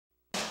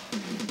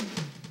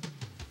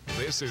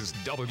This is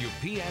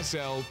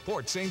WPSL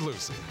Port St.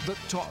 Lucie, the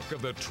talk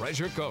of the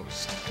Treasure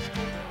Coast.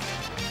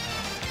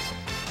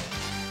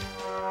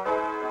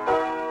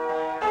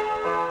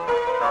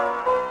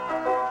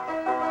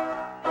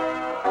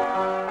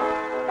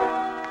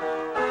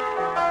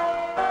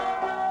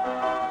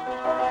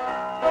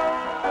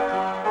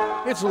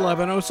 It's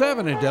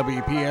 11:07 at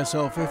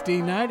WPSL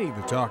 1590,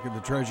 the talk of the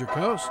Treasure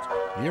Coast.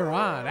 You're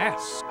on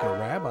Ask a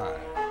Rabbi.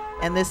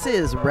 And this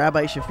is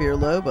Rabbi Shafir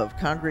Loeb of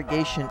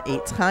Congregation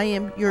EITZ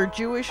CHAYAM, your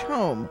Jewish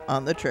home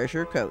on the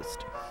Treasure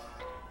Coast.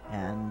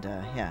 And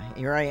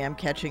here I am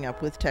catching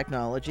up with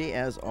technology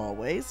as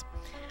always.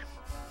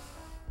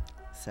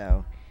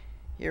 So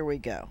here we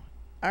go.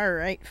 All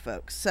right,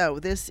 folks. So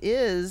this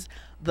is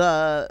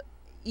the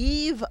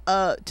eve.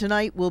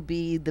 Tonight will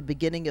be the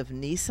beginning of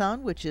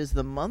Nisan, which is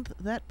the month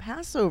that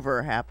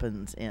Passover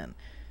happens in.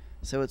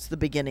 So it's the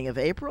beginning of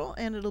April,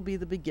 and it'll be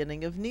the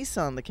beginning of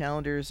Nisan. The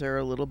calendars are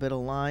a little bit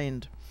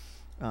aligned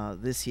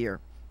this year.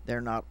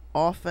 They're not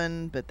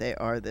often, but they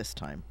are this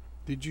time.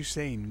 Did you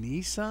say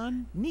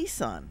Nissan?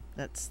 Nisan.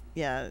 That's,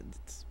 yeah.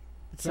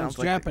 It Sounds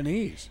like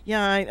Japanese.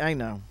 Yeah, I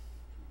know.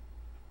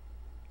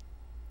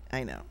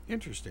 I know.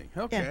 Interesting.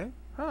 Okay. Yeah.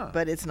 Huh.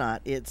 But it's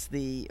not. It's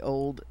the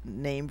old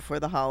name for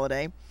the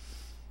holiday.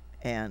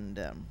 And,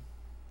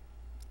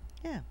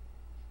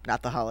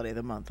 not the holiday of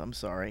the month. I'm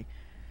sorry.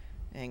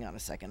 Hang on a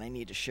second. I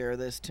need to share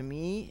this to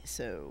me.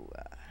 So,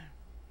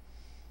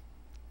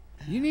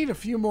 you need a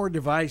few more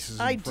devices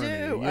in I front do.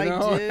 of you, I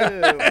know?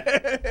 do.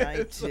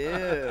 I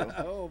do.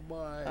 Oh,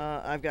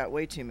 my. I've got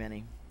way too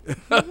many.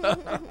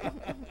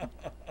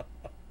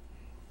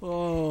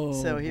 Oh,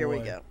 So here we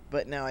boy. go.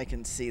 But now I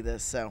can see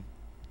this. So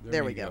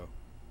there we you go.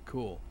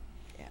 Cool.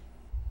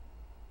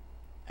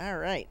 All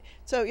right.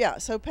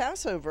 So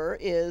Passover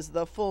is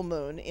the full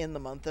moon in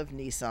the month of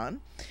Nisan.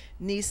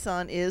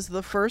 Nisan is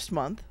the first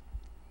month,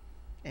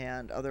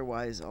 and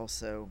otherwise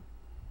also,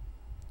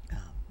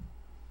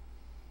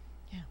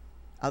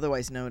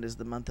 otherwise known as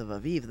the month of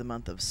Aviv, the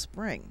month of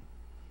spring.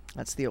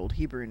 That's the old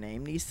Hebrew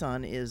name.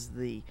 Nisan is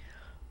the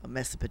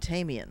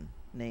Mesopotamian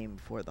name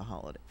for the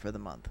holiday, for the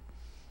month.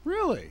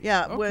 Really?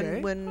 Yeah, Okay.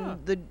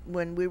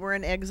 when we were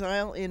in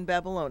exile in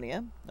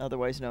Babylonia,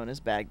 otherwise known as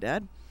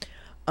Baghdad,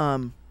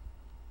 when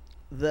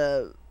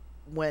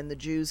the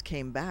Jews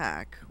came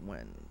back,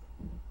 when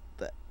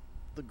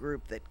the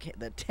group the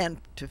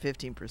 10 to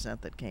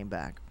 15% that came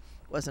back,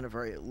 wasn't a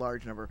very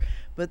large number,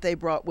 but they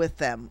brought with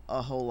them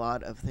a whole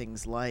lot of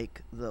things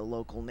like the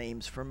local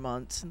names for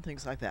months and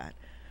things like that,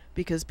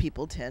 because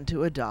people tend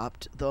to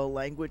adopt the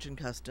language and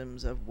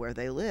customs of where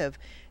they live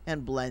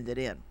and blend it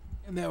in.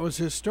 And that was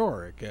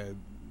historic.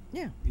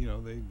 Yeah. You know,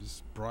 they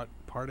just brought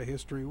part of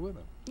history with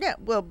them. Yeah,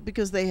 well,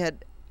 because they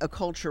had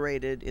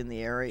acculturated in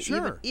the area,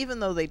 Sure. even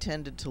though they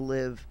tended to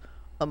live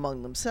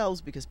among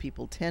themselves, because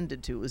people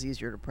tended to, it was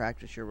easier to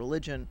practice your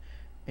religion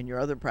and your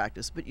other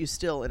practice, but you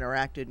still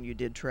interacted and you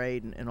did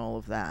trade and all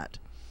of that.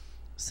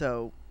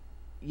 So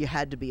you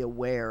had to be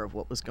aware of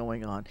what was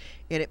going on.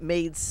 And it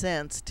made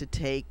sense to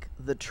take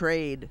the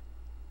trade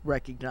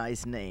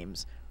recognized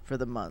names for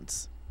the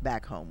months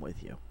back home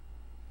with you.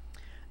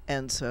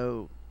 And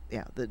so,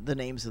 yeah, the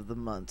names of the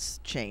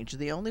months change.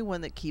 The only one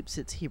that keeps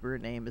its Hebrew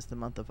name is the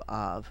month of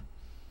Av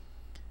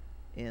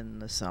in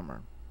the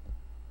summer.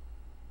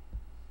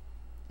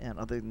 And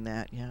other than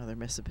that, yeah, they're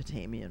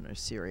Mesopotamian or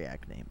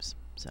Syriac names.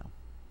 So,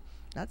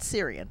 not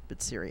Syrian,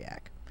 but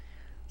Syriac.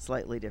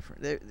 Slightly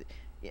different.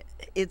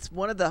 It's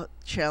one of the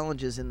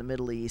challenges in the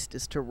Middle East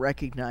is to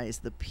recognize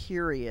the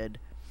period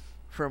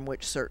from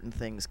which certain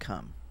things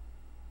come.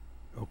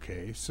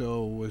 Okay,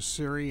 so was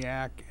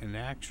Syriac an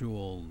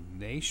actual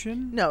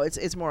nation? No,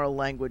 it's more a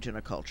language and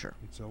a culture.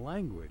 It's a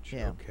language.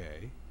 Yeah.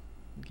 Okay.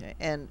 Okay,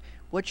 and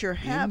what you're In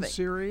having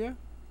Syria?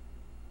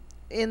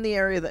 in the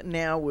area that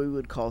now we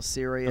would call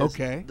Syria,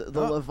 Okay.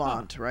 the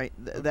Levant, right?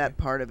 Okay. That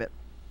part of it.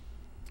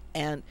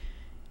 And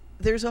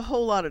there's a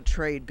whole lot of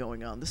trade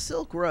going on. The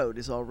Silk Road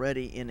is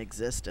already in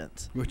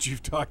existence. Which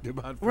you've talked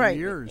about for Right.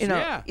 years. You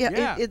know,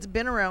 yeah. it's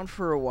been around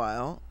for a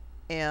while,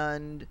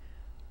 and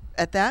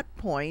at that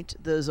point,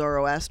 the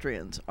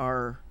Zoroastrians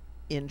are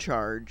in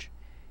charge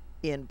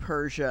in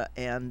Persia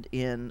and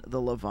in the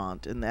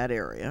Levant, in that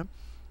area.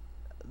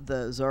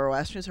 The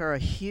Zoroastrians are a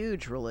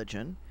huge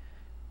religion,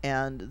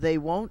 and they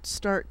won't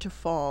start to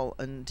fall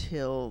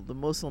until the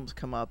Muslims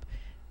come up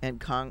and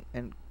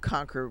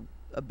conquer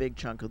a big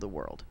chunk of the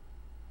world.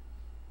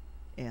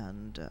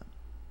 And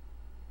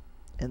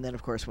then,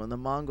 of course, when the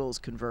Mongols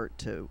convert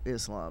to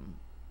Islam,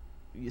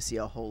 you see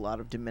a whole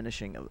lot of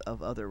diminishing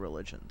of other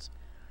religions,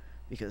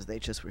 because they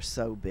just were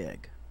so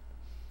big.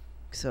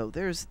 So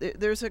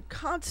there's a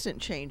constant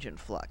change in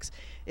flux.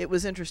 It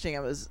was interesting.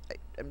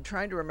 I'm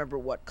trying to remember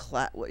what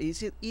class,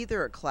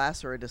 either a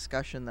class or a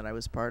discussion that I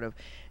was part of,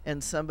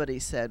 and somebody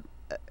said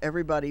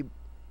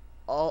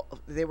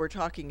they were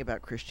talking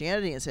about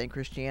Christianity and saying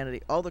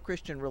Christianity, all the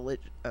Christian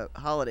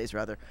holidays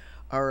rather,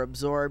 are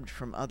absorbed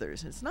from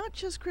others. It's not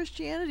just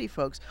Christianity,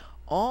 folks.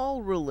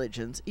 All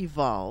religions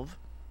evolve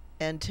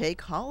and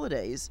take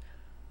holidays.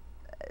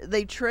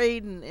 They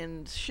trade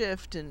and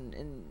shift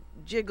and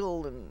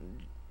jiggle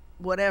and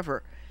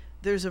whatever.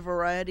 There's a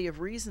variety of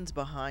reasons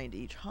behind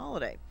each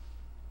holiday.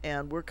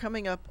 And we're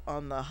coming up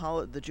on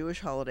the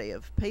Jewish holiday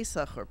of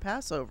Pesach or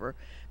Passover.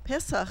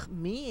 Pesach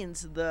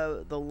means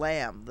the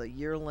lamb, the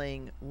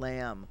yearling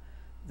lamb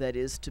that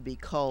is to be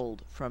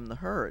culled from the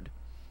herd.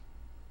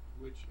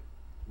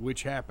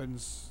 Which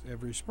happens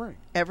every spring.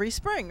 Every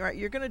spring, right?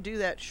 You're going to do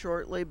that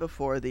shortly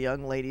before the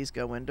young ladies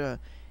go into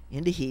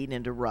heat,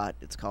 into rut.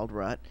 It's called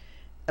rut,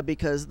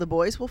 because the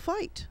boys will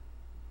fight.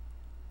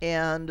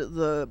 And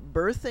the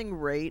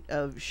birthing rate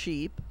of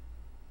sheep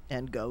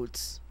and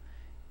goats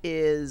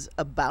is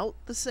about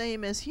the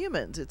same as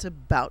humans. It's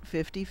about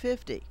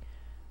 50-50.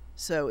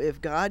 So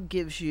if God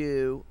gives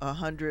you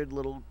 100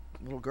 little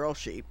girl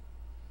sheep,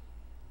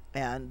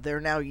 and they're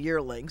now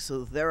yearlings,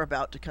 so they're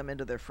about to come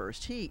into their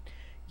first heat,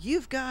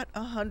 you've got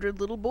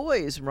 100 little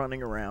boys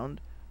running around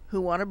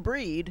who want to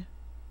breed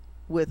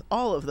with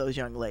all of those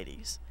young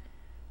ladies.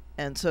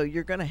 And so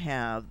you're going to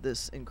have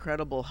this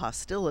incredible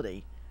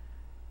hostility,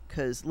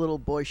 because little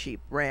boy sheep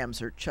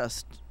rams are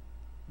just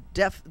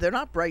they're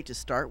not bright to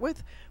start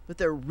with, but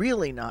they're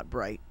really not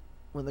bright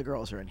when the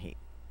girls are in heat.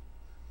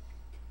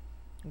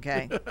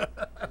 Okay?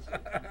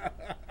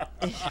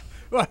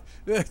 Well,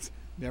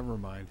 never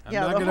mind. I'm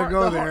not going to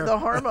go there. The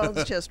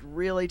hormones just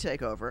really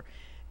take over.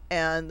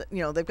 And,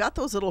 they've got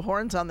those little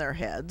horns on their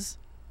heads,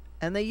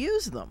 and they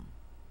use them.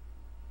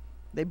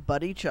 They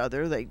butt each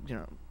other.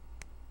 Sure.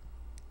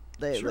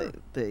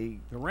 The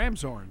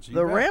ram's horns.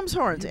 Ram's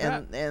horns.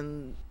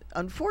 And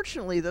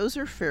unfortunately, those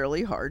are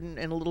fairly hard and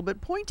a little bit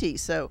pointy.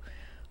 So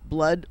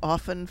blood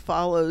often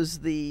follows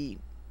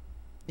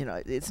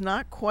it's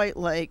not quite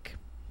like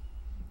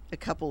a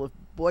couple of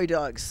boy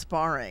dogs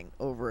sparring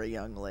over a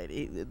young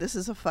lady. This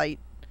is a fight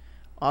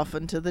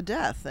often to the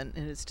death. And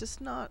it's just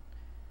not,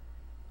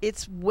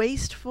 it's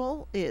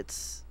wasteful.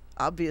 It's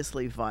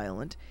obviously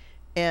violent.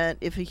 And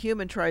if a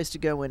human tries to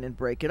go in and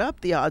break it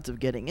up, the odds of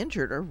getting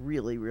injured are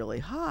really, really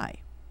high.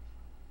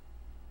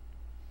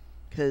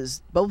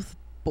 Because both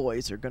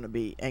boys are going to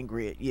be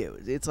angry at you.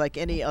 It's like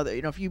any other,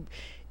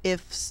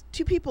 if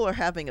two people are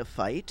having a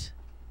fight,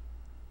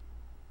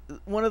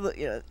 one of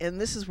the,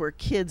 and this is where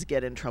kids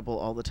get in trouble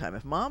all the time.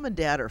 If mom and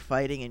dad are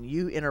fighting and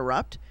you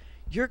interrupt,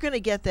 you're going to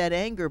get that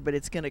anger, but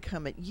it's going to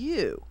come at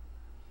you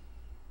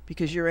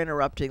because you're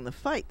interrupting the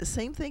fight. The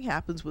same thing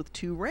happens with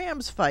two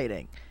rams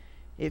fighting.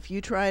 If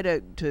you try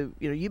to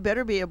you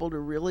better be able to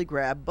really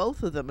grab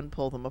both of them and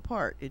pull them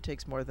apart. It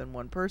takes more than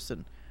one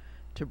person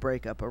to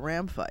break up a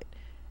ram fight.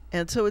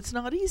 And so it's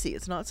not easy.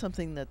 It's not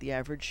something that the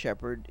average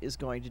shepherd is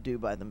going to do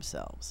by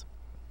themselves.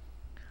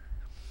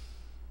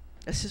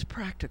 It's just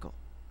practical.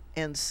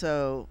 And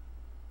so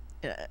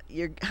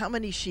how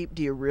many sheep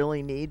do you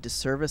really need to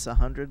service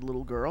 100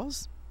 little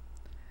girls?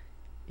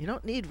 You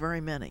don't need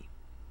very many.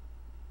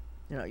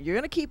 You're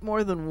going to keep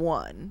more than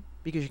one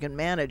because you can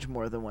manage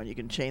more than one. You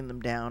can chain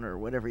them down or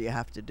whatever you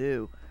have to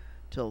do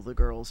till the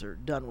girls are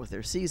done with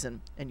their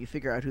season and you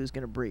figure out who's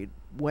going to breed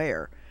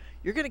where.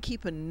 You're going to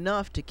keep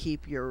enough to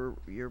keep your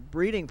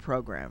breeding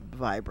program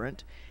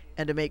vibrant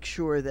and to make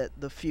sure that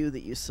the few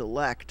that you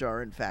select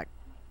are in fact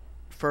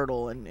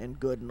fertile and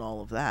good and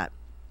all of that.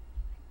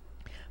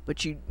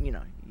 But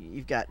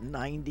you've got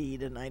 90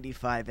 to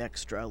 95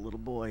 extra little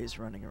boys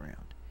running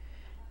around.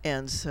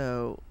 And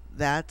so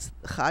that's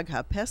Chag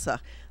HaPesach,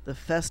 the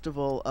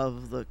festival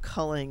of the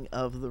culling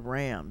of the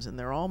rams, and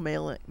they're all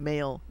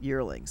male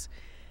yearlings,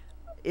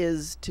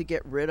 is to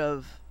get rid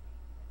of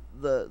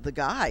the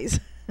guys,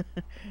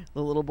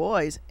 the little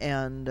boys,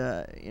 and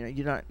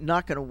you're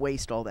not going to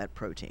waste all that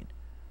protein.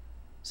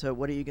 So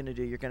what are you going to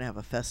do? You're going to have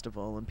a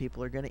festival, and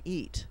people are going to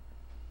eat,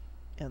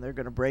 and they're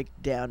going to break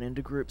down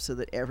into groups so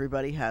that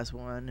everybody has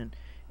one.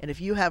 And if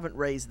you haven't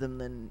raised them,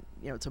 then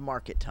it's a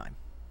market time.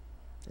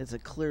 It's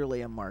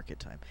clearly a market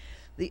time.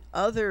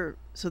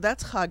 So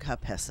that's Chag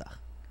HaPesach.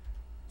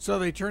 So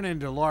they turn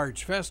into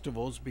large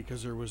festivals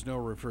because there was no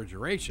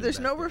refrigeration. There's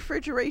no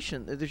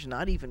refrigeration. There's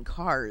not even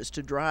cars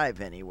to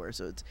drive anywhere.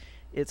 So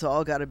it's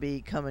all got to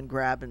be come and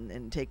grab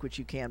and take what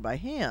you can by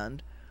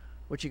hand,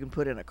 what you can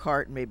put in a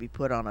cart and maybe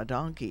put on a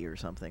donkey or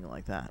something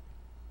like that.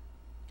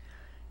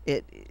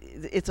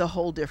 It's a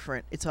whole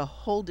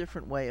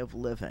different way of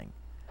living.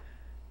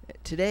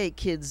 Today,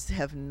 kids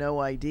have no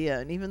idea,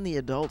 and even the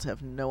adults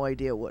have no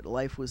idea what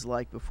life was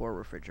like before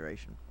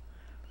refrigeration.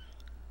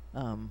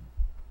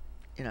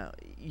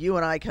 You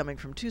and I coming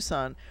from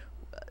Tucson,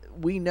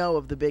 we know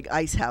of the big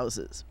ice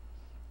houses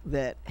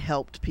that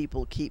helped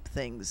people keep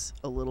things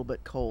a little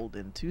bit cold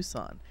in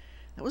Tucson.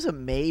 That was a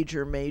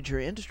major, major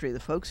industry. The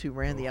folks who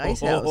ran the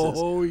ice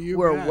houses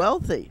were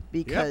wealthy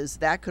because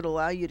that could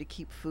allow you to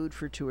keep food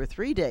for 2 or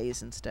 3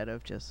 days instead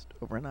of just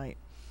overnight.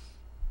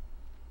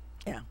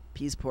 Yeah,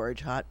 peas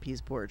porridge hot,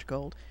 peas porridge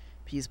cold,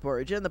 peas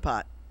porridge in the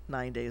pot,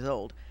 9 days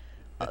old.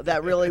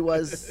 That really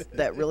was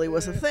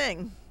a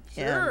thing.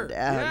 Sure.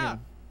 And,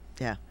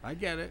 yeah, I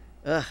get it.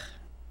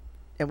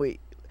 And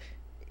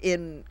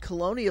in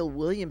colonial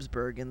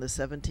Williamsburg in the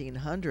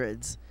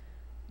 1700s,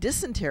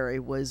 dysentery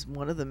was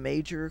one of the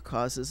major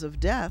causes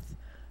of death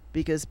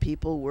because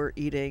people were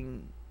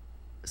eating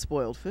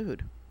spoiled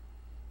food.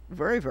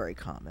 very, very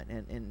common,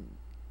 and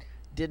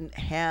didn't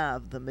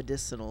have the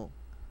medicinal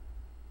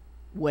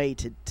way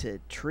to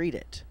treat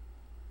it.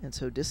 And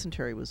so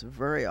dysentery was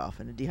very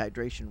often, and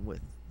dehydration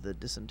with the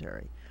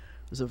dysentery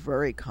was a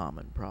very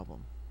common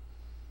problem.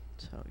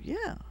 So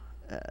yeah,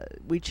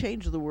 we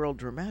changed the world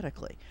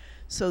dramatically.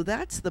 So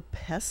that's the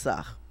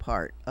Pesach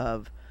part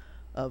of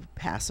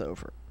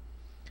Passover.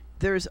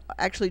 There's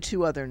actually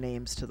two other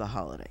names to the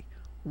holiday.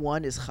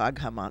 One is Chag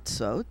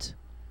HaMatzot,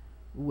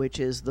 which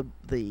is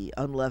the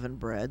unleavened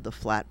bread, the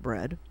flat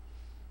bread.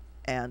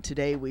 And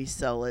today we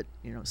sell it,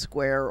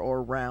 square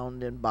or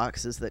round in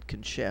boxes that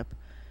can ship.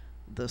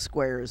 The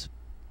squares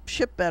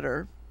ship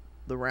better.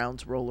 The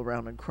rounds roll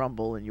around and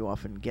crumble, and you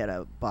often get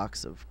a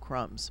box of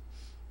crumbs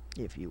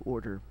if you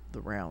order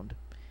the round.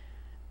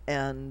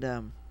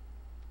 And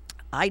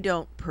I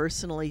don't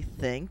personally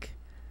think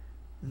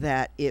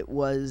that it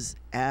was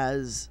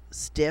as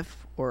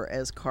stiff or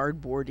as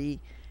cardboardy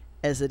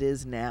as it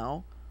is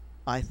now.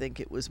 I think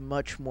it was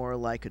much more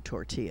like a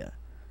tortilla,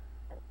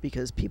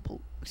 because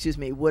people,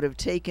 would have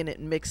taken it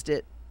and mixed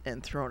it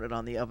and thrown it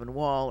on the oven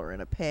wall or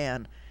in a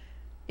pan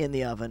in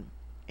the oven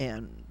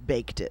and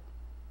baked it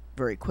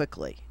very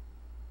quickly.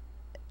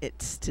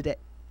 It's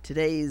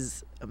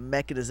today's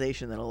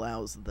mechanization that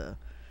allows the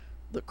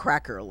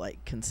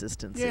cracker-like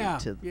consistency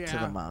to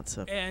the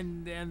matzah.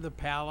 And the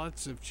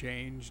palates have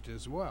changed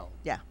as well.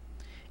 Yeah,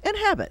 and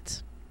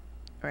habits,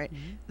 right?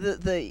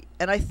 Mm-hmm.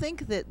 And I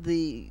think that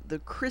the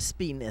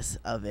crispiness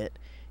of it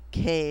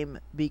came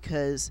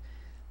because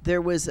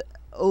there was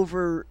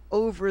over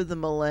the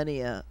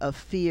millennia a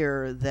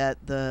fear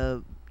that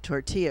the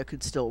tortilla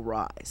could still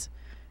rise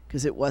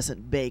because it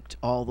wasn't baked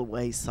all the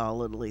way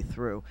solidly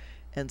through.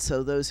 And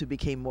so those who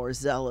became more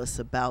zealous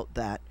about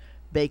that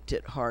baked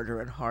it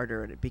harder and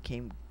harder, and it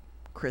became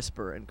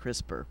crisper and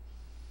crisper.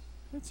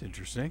 That's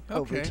interesting.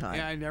 Over time.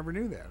 Yeah, I never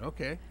knew that.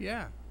 Okay,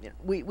 yeah.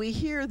 We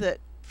hear that,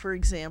 for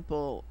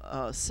example,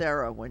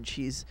 Sarah,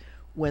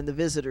 when the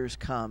visitors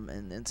come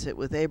and sit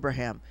with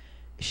Abraham,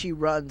 she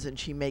runs and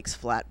she makes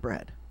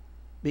flatbread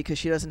because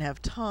she doesn't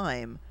have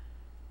time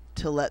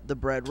to let the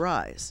bread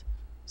rise.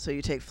 So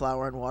you take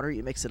flour and water,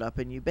 you mix it up,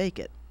 and you bake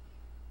it.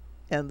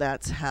 And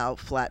that's how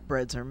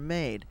flatbreads are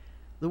made.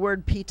 The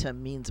word pita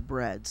means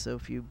bread, so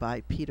if you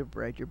buy pita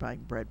bread, you're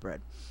buying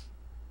bread.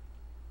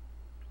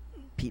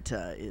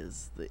 Pita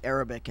is the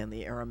Arabic and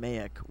the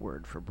Aramaic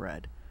word for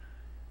bread.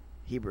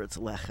 Hebrew, it's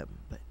lechem.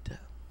 But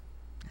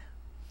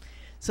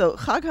so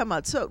Chag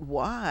HaMatzot,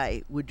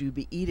 why would you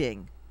be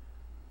eating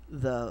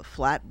the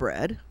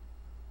flatbread?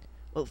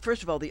 Well,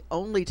 first of all, the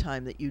only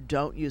time that you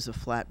don't use a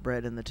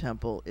flatbread in the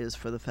temple is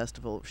for the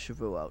festival of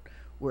Shavuot,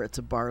 where it's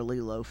a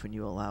barley loaf and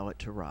you allow it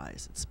to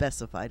rise. It's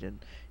specified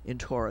in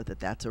Torah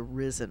that that's a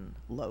risen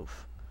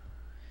loaf.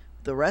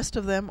 The rest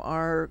of them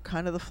are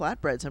kind of the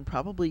flatbreads, and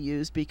probably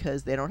used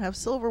because they don't have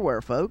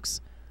silverware, folks.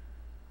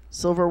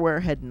 Silverware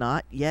had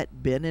not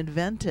yet been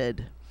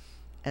invented.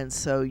 And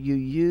so you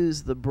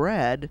use the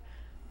bread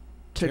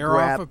to tear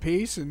off a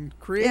piece and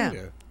create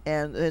it.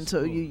 And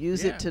so you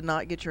use it to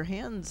not get your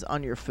hands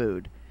on your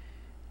food.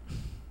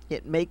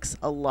 It makes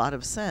a lot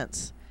of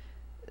sense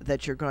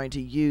that you're going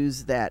to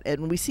use that.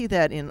 And we see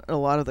that in a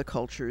lot of the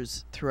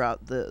cultures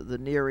throughout the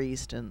Near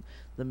East and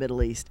the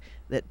Middle East,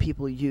 that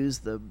people use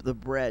the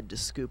bread to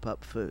scoop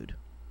up food.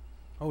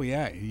 Oh,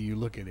 yeah. You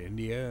look at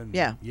India. And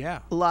yeah.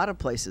 A lot of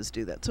places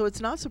do that. So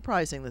it's not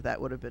surprising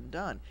that would have been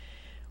done.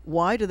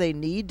 Why do they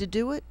need to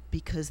do it?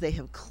 Because they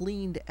have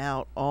cleaned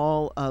out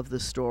all of the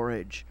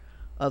storage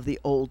of the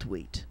old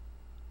wheat.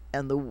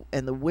 And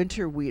the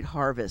winter wheat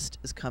harvest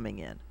is coming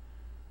in.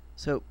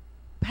 So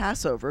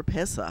Passover,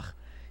 Pesach,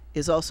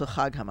 is also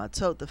Chag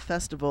HaMatzot, the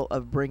festival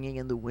of bringing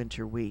in the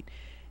winter wheat.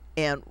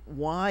 And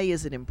why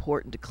is it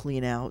important to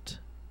clean out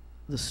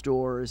the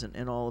stores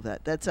and all of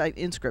that? That's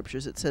in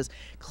scriptures. It says,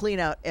 clean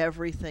out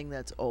everything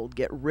that's old,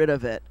 get rid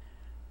of it,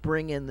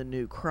 bring in the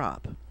new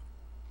crop.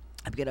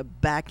 I'm going to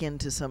back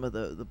into some of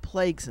the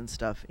plagues and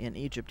stuff in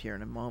Egypt here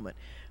in a moment.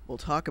 We'll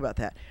talk about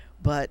that.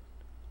 But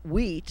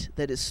wheat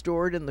that is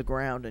stored in the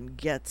ground and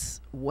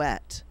gets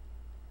wet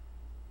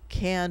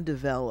can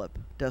develop,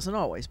 doesn't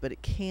always, but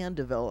it can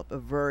develop a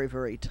very,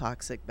 very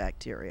toxic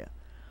bacteria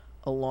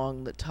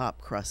along the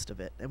top crust of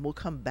it. And we'll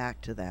come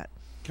back to that.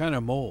 Kind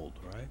of mold,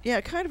 right? Yeah,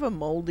 kind of a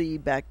moldy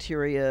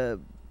bacteria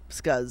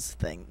scuzz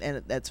thing.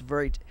 And that's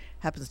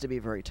happens to be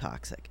very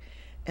toxic.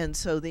 And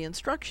so the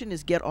instruction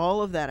is get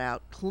all of that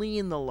out,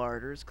 clean the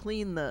larders,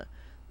 clean the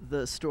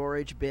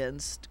storage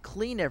bins,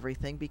 clean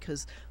everything,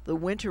 because the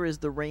winter is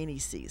the rainy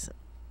season.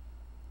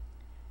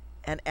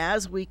 And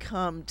as we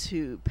come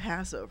to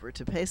Passover,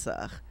 to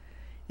Pesach,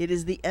 it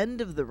is the end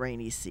of the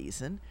rainy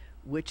season,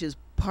 which is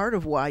part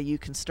of why you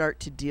can start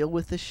to deal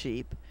with the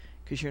sheep,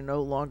 because you're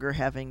no longer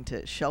having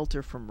to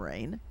shelter from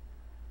rain,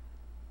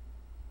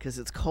 because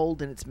it's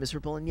cold and it's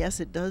miserable. And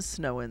yes, it does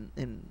snow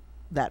in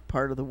that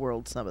part of the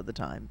world some of the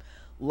time,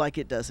 like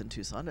it does in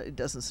Tucson. It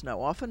doesn't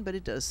snow often, but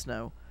it does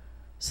snow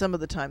some of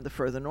the time. The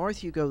further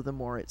north you go, the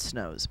more it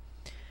snows.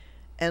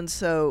 And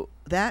so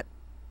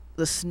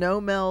the snow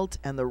melt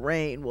and the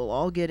rain will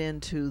all get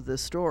into the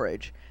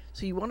storage.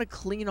 So you want to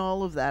clean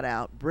all of that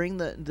out, bring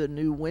the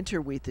new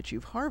winter wheat that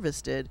you've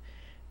harvested,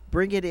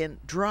 bring it in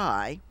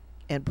dry,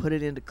 and put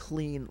it into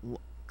clean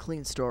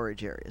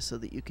storage areas so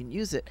that you can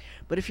use it.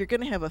 But if you're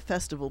going to have a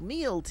festival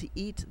meal to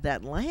eat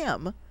that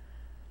lamb,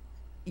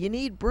 you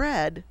need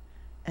bread,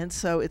 and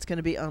so it's going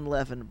to be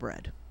unleavened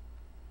bread.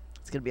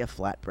 It's going to be a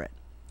flat bread,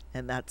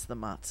 and that's the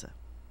matzah.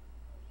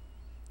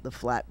 The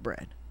flat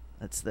bread.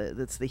 That's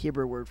the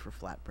Hebrew word for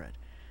flatbread,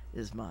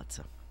 is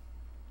matzah.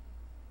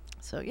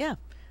 So yeah,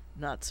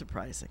 not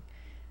surprising.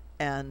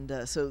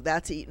 And so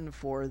that's eaten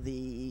for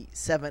the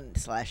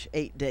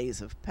 7/8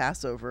 days of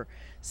Passover,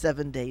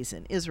 7 days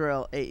in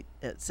Israel,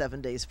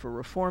 7 days for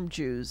Reformed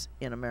Jews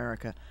in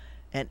America,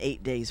 and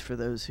 8 days for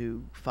those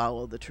who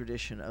follow the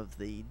tradition of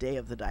the Day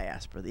of the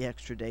Diaspora, the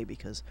extra day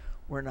because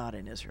we're not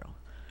in Israel.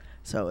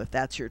 So if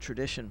that's your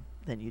tradition,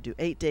 then you do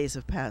 8 days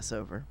of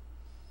Passover.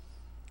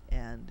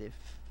 And if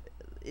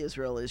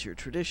Israel is your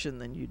tradition,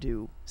 then you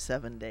do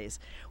 7 days.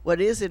 What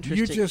is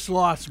interesting... You just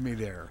lost me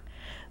there.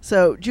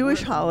 So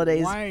Jewish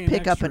holidays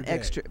pick up an day?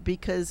 extra...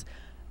 Because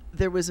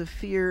there was a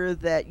fear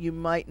that you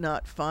might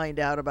not find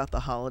out about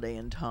the holiday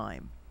in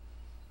time.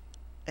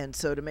 And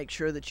so to make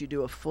sure that you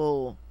do a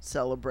full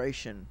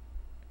celebration,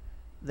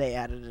 they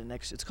added an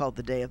extra... It's called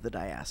the Day of the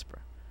Diaspora.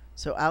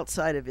 So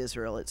outside of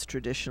Israel, it's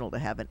traditional to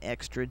have an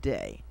extra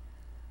day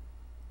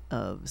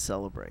of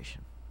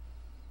celebration.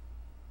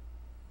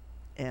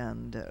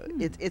 And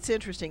it's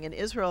interesting. In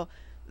Israel,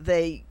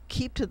 they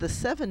keep to the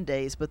 7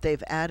 days, but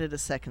they've added a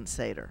second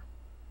Seder,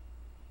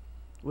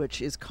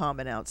 which is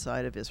common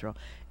outside of Israel.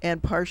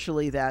 And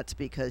partially that's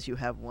because you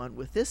have one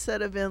with this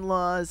set of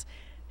in-laws,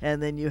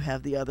 and then you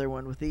have the other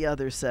one with the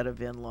other set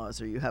of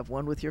in-laws, or you have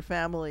one with your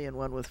family and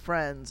one with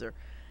friends, or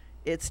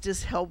it's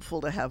just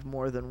helpful to have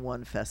more than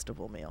one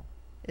festival meal.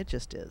 It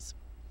just is.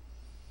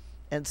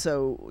 And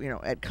so,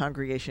 at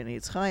Congregation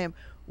EITZ CHAYAM,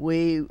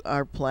 we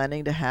are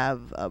planning to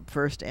have a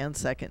first and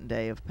second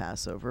day of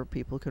Passover.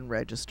 People can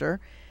register,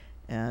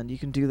 and you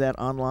can do that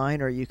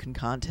online, or you can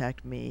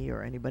contact me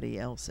or anybody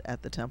else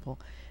at the temple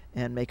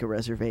and make a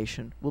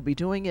reservation. We'll be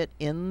doing it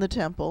in the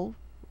temple,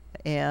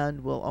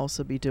 and we'll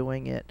also be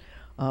doing it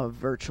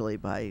virtually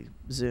by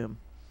Zoom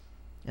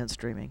and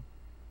streaming.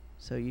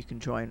 So you can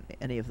join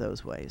any of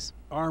those ways.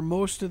 Are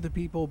most of the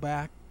people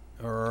back,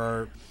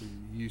 or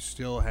you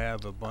still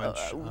have a bunch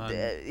on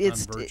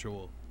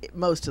virtual?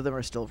 Most of them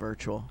are still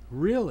virtual.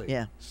 Really?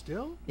 Yeah.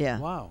 Still? Yeah.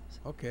 Wow.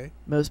 Okay.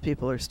 Most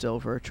people are still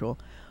virtual.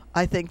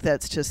 I think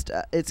that's just,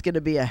 it's going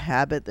to be a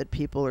habit that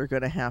people are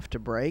going to have to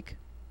break.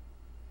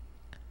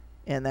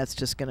 And that's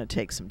just going to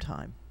take some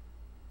time.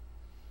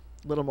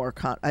 A little more,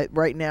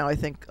 right now I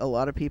think a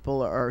lot of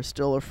people are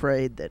still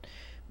afraid that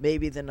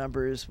maybe the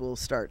numbers will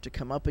start to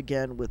come up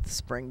again with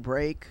spring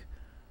break,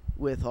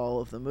 with all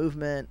of the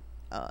movement,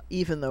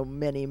 even though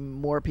many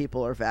more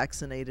people are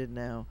vaccinated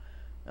now.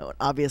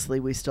 Obviously,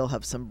 we still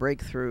have some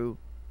breakthrough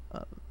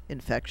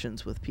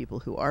infections with people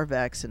who are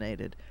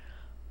vaccinated.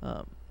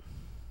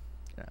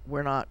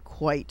 We're not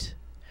quite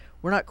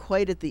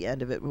at the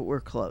end of it, but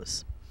we're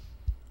close.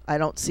 I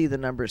don't see the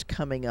numbers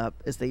coming up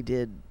as they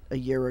did a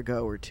year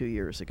ago or 2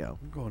 years ago.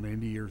 We're going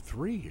into year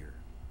 3 here.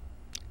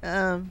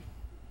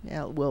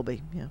 Yeah, it will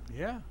be.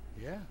 Yeah.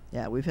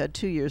 Yeah, we've had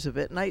 2 years of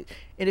it, and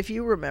if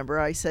you remember,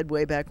 I said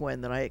way back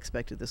when that I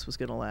expected this was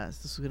going to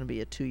last. This was going to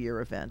be a 2-year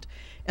event,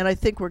 and I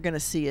think we're going to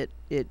see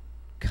it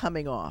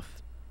coming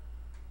off.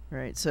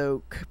 Right.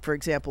 So, for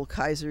example,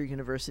 Kaiser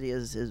University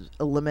has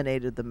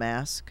eliminated the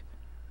mask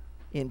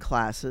in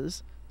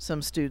classes.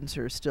 Some students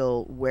are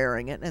still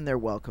wearing it, and they're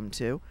welcome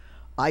to.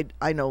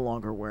 I no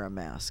longer wear a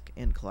mask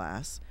in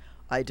class.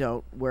 I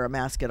don't wear a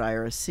mask at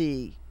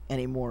IRC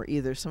anymore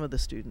either. Some of the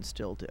students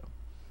still do,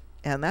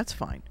 and that's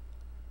fine.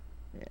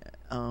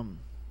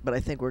 But I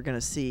think we're going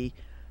to see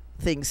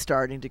things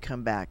starting to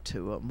come back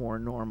to a more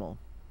normal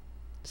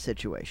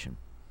situation.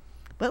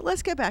 But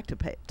let's get back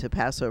to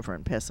Passover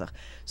and Pesach.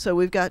 So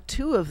we've got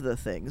two of the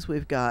things.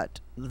 We've got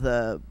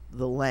the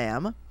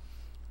lamb,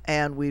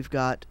 and we've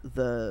got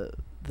the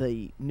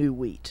new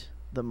wheat,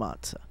 the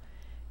matzah.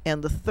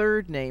 And the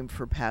third name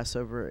for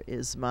Passover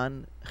is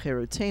Zman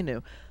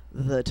Cherutenu,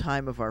 the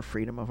time of our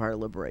freedom, of our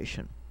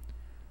liberation.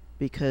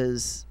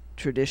 Because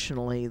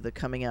traditionally the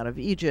coming out of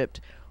Egypt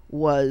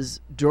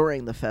was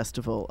during the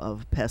festival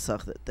of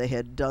Pesach, that they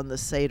had done the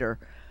Seder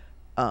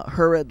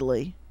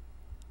hurriedly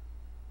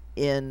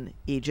in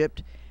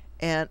Egypt.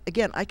 And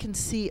again, I can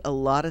see a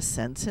lot of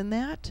sense in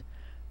that,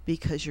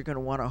 because you're going to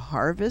want to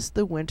harvest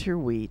the winter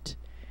wheat.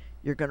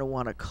 You're going to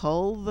want to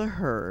cull the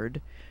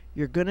herd.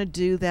 You're going to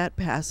do that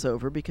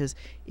Passover, because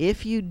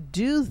if you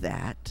do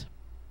that,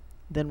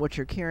 then what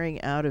you're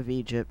carrying out of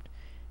Egypt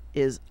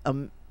is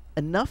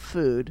enough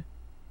food,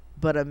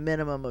 but a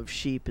minimum of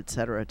sheep,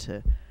 etc.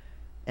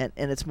 And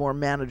it's more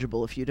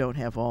manageable if you don't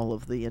have all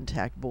of the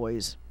intact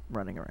boys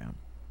running around.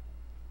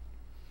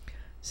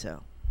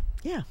 So,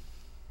 yeah.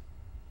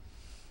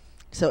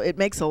 So it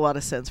makes a lot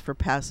of sense for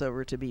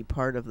Passover to be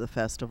part of the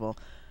festival,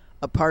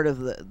 a part of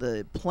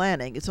the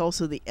planning. It's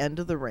also the end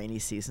of the rainy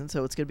season,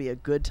 so it's going to be a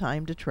good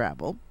time to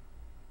travel.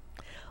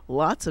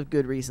 Lots of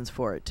good reasons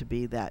for it to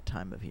be that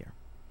time of year.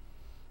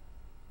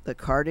 the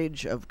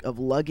cartage of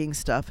lugging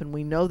stuff, and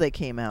we know they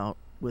came out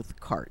with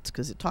carts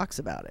because it talks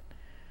about it.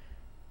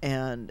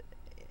 And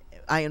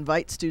I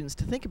invite students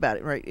to think about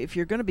it, right? If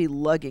you're going to be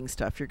lugging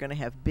stuff, you're going to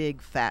have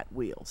big, fat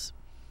wheels,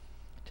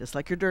 just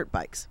like your dirt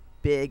bikes,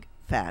 big,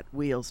 fat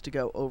wheels to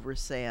go over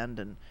sand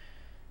and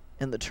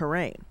the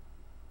terrain,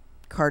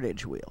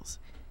 cartage wheels.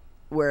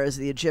 Whereas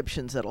the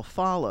Egyptians that'll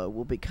follow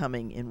will be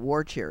coming in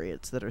war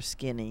chariots that are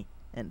skinny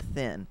and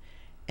thin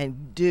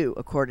and do,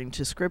 according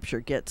to Scripture,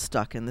 get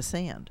stuck in the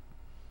sand,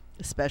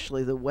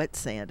 especially the wet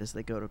sand as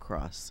they go to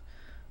cross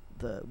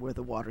where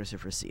the waters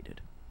have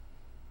receded.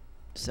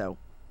 So,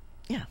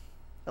 yeah,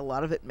 a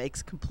lot of it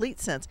makes complete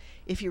sense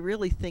if you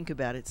really think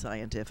about it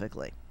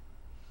scientifically.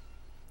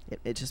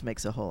 It just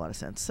makes a whole lot of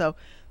sense. So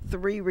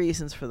 3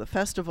 reasons for the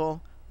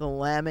festival: the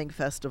lambing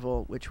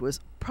festival, which was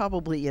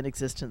probably in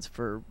existence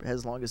for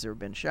as long as there have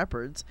been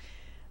shepherds;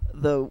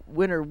 the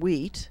winter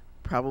wheat,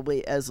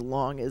 probably as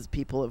long as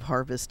people have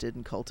harvested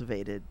and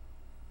cultivated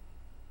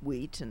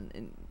wheat,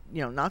 and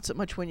not so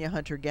much when you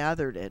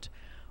hunter-gathered it,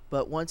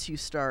 but once you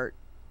start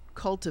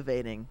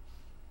cultivating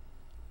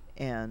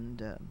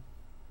and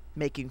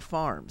making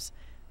farms,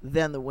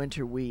 then the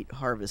winter wheat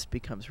harvest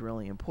becomes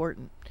really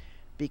important,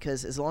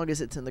 because as long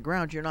as it's in the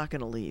ground, you're not going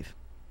to leave.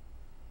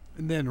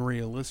 And then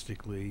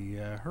realistically,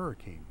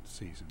 hurricane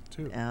season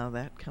too. Now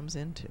that comes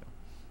into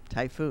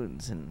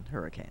typhoons and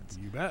hurricanes.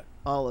 You bet.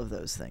 All of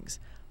those things,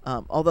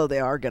 although they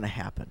are going to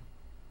happen.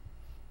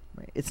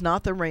 Right. It's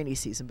not the rainy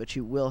season, but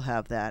you will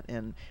have that,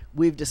 and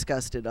we've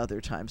discussed it other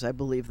times. I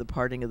believe the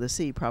parting of the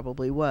sea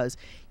probably was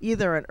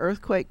either an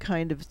earthquake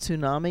kind of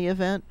tsunami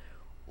event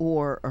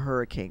or a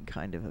hurricane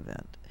kind of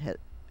event.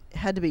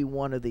 Had to be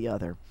one or the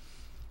other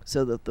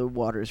so that the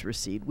waters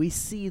recede. We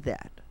see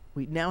that.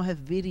 We now have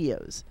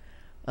videos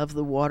of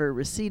the water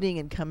receding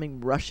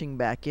and rushing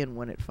back in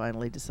when it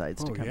finally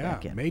decides to come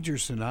back in. Major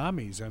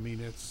tsunamis. I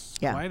mean, it's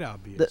quite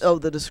obvious.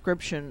 The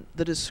description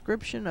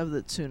of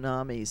the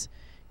tsunamis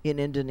in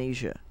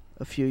Indonesia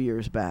a few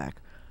years back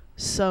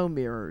so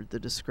mirrored the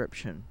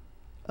description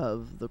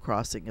of the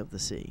crossing of the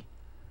sea.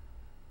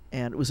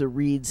 And it was a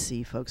reed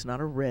sea, folks, not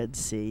a red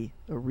sea,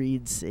 a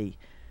reed sea.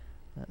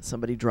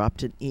 Somebody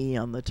dropped an E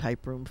on the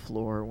type room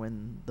floor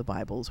when the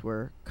Bibles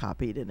were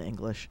copied in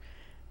English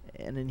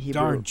and in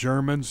Hebrew. Darn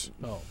Germans.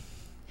 Oh.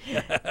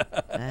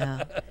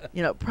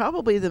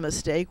 Probably the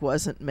mistake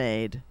wasn't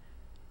made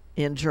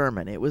in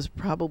German. It was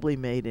probably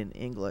made in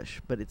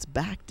English, but it's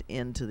backed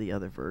into the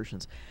other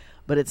versions.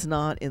 But it's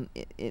not in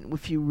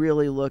if you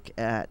really look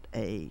at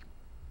in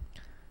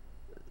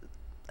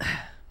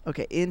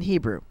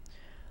Hebrew,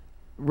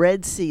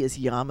 Red Sea is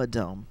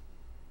Yamadom,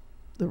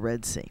 the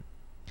Red Sea.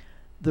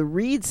 The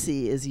Reed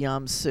Sea is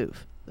Yam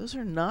Suf. Those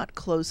are not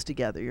close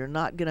together. You're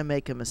not going to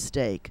make a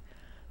mistake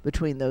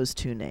between those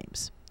two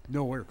names.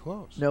 Nowhere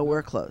close.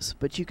 Nowhere close.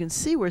 But you can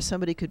see where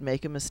somebody could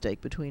make a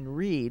mistake between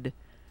reed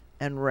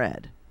and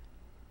red,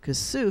 because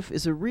Suf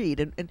is a reed.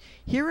 And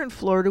here in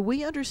Florida,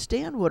 we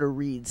understand what a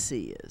reed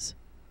sea is.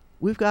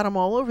 We've got them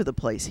all over the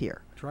place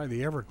here. Try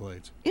the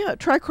Everglades. Yeah,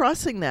 try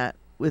crossing that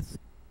with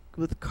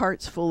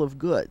carts full of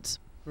goods.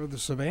 Or the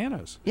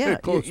savannas. Yeah,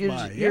 close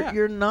by.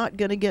 You're not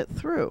going to get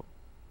through.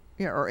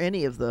 Yeah, or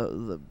any of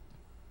the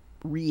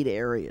reed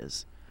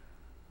areas,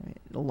 right,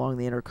 along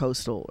the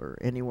intercoastal or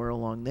anywhere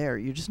along there.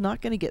 You're just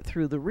not going to get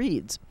through the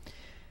reeds.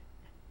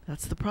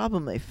 That's the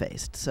problem they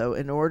faced. So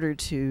in order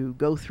to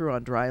go through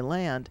on dry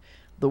land,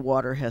 the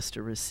water has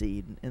to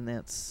recede, and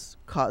that's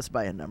caused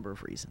by a number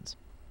of reasons.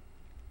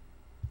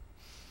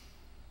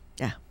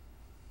 Yeah.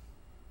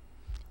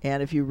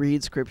 And if you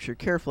read Scripture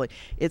carefully,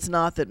 it's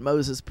not that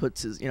Moses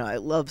puts his, I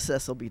love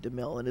Cecil B.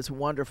 DeMille, and it's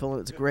wonderful,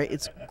 and it's great.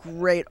 It's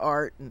great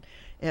art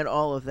and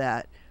all of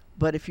that.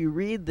 But if you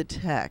read the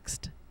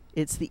text,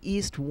 it's the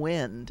east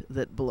wind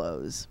that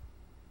blows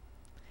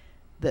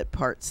that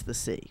parts the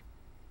sea.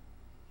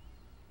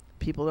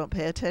 People don't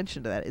pay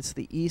attention to that. It's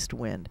the east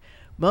wind.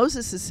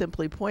 Moses is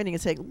simply pointing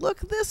and saying,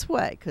 look this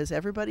way, because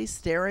everybody's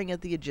staring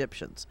at the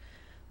Egyptians.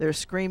 They're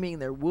screaming,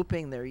 they're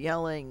whooping, they're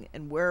yelling,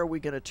 and where are we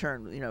going to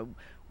turn?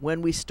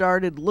 When we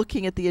started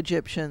looking at the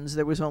Egyptians,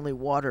 there was only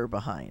water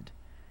behind.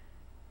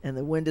 And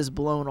the wind is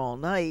blown all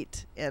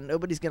night, and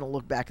nobody's going to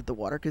look back at the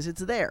water because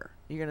it's there.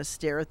 You're going to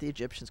stare at the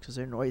Egyptians because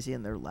they're noisy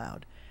and they're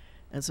loud.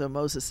 And so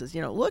Moses says,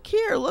 look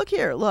here, look,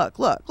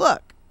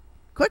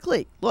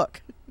 quickly,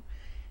 look.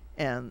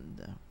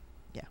 And,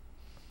 yeah.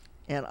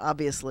 And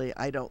obviously,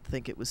 I don't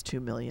think it was 2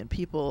 million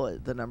people,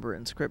 the number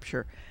in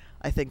Scripture.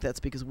 I think that's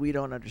because we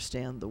don't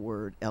understand the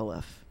word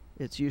Eleph.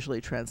 It's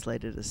usually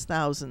translated as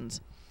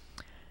thousands.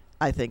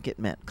 I think it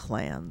meant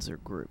clans or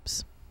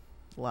groups,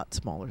 a lot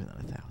smaller than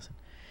 1,000.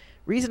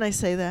 Reason I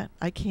say that,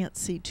 I can't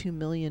see 2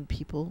 million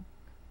people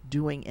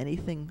doing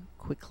anything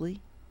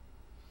quickly.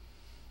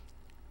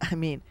 I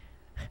mean,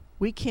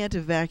 we can't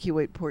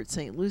evacuate Port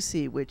St.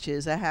 Lucie, which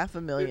is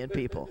 500,000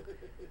 people,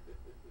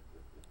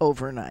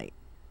 overnight.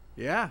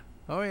 Yeah.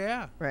 Oh,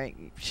 yeah. Right.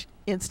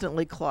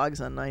 Instantly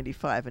clogs on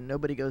 95 and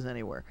nobody goes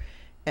anywhere.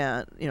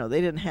 And, they're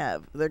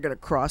going to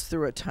cross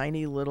through a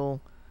tiny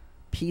little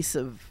piece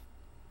of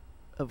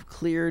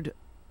cleared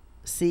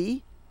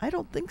sea? I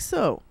don't think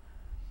so.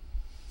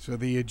 So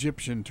the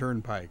Egyptian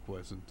Turnpike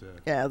wasn't...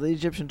 Yeah, the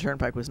Egyptian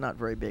Turnpike was not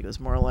very big. It was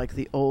more like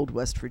the old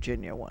West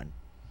Virginia one.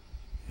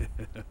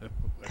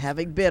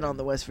 Having been on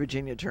the West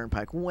Virginia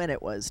Turnpike when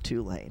it was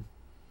 2-lane.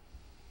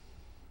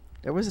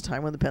 There was a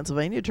time when the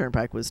Pennsylvania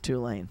Turnpike was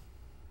 2-lane.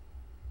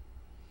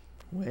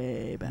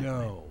 Way back.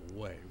 No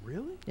way.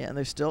 Really? Yeah, and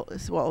there's still...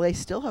 Well, they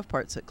still have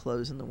parts that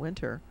close in the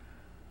winter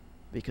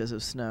because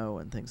of snow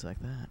and things like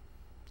that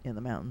in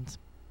the mountains.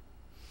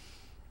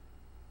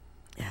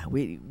 Yeah,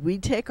 we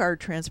take our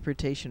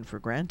transportation for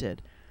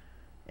granted,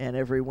 and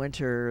every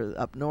winter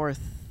up north,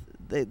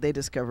 they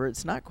discover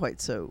it's not quite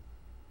so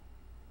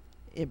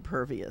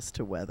impervious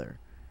to weather.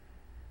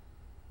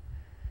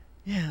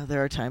 Yeah,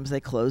 there are times they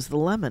close the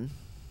Lemon.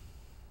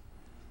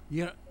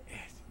 You know,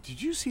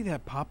 did you see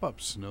that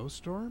pop-up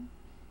snowstorm?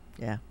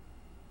 Yeah.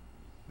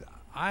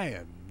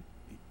 I've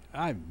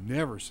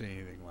never seen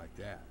anything like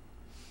that.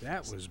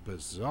 That was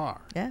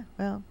bizarre. Yeah,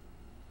 well,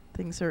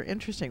 things are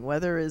interesting.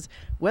 Weather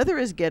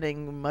is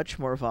getting much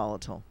more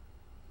volatile,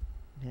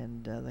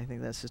 and I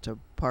think that's just a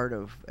part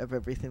of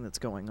everything that's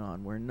going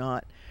on. We're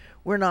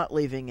not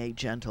leaving a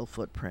gentle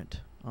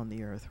footprint on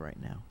the earth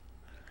right now.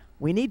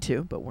 We need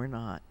to, but we're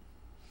not.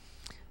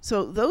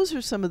 So those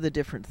are some of the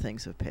different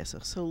things of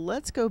Pesach. So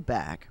let's go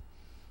back,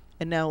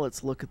 and now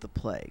let's look at the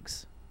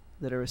plagues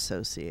that are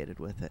associated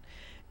with it.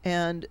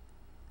 And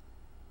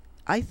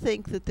I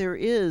think that there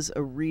is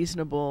a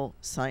reasonable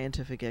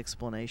scientific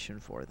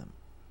explanation for them.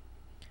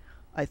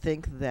 I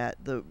think that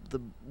the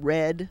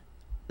red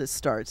that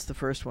starts, the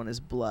first one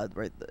is blood,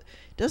 right? It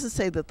doesn't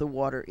say that the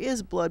water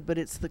is blood, but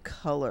it's the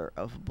color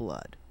of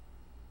blood.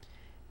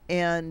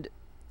 And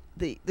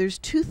there's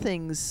two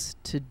things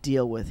to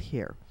deal with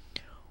here.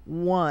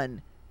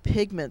 One,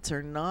 pigments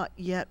are not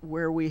yet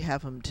where we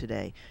have them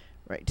today.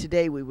 Right?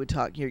 Today we would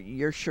talk,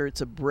 your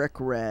shirt's a brick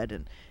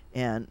red,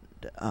 and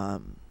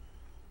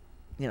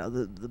you know,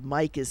 the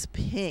mic is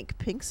pink.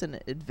 Pink's an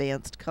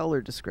advanced color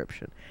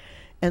description.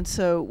 And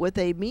so what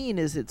they mean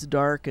is it's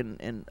dark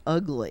and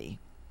ugly,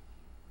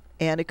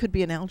 and it could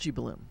be an algae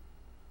bloom.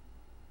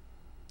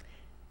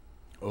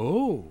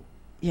 Oh.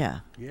 Yeah.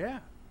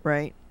 Yeah.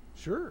 Right?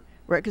 Sure.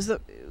 Right, because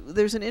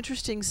there's an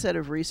interesting set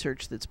of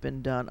research that's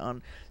been done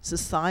on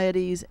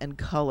societies and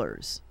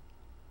colors.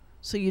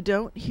 So you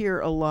don't hear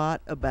a lot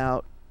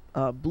about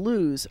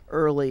blues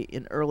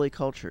in early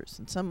cultures,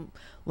 and some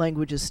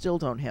languages still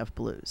don't have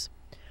blues.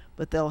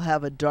 But they'll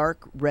have a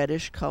dark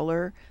reddish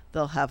color,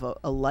 they'll have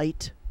a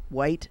light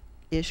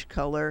white-ish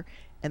color,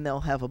 and they'll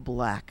have a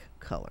black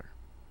color.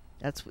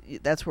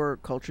 That's where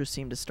cultures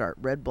seem to start,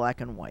 red, black,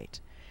 and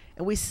white.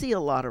 And we see a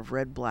lot of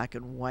red, black,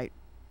 and white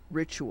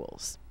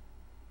rituals.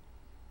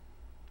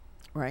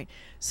 Right?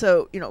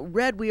 So, you know,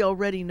 red we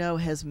already know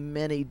has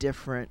many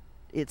different...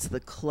 It's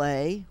the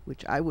clay,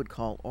 which I would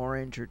call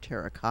orange or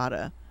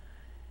terracotta.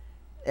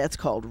 That's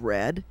called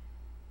red.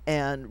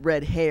 And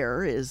red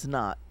hair is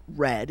not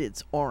red,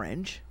 it's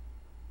orange.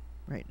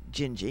 Right?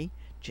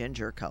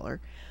 Ginger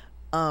color.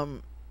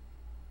 And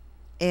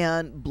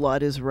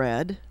blood is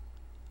red.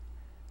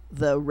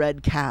 The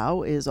red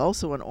cow is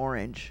also an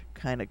orange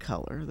kind of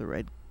color, the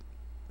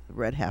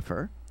red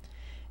heifer.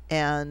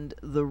 And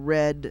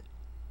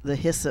the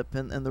hyssop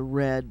and the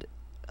red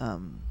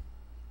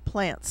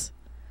plants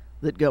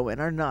that go in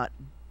are not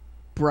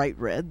bright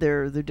red.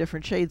 They're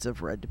different shades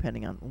of red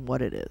depending on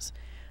what it is.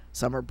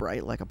 Some are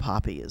bright, like a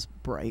poppy is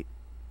bright,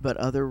 but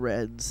other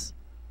reds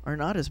are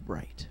not as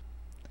bright.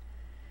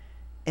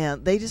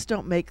 And they just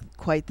don't make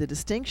quite the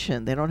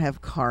distinction. They don't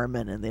have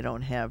carmine, and they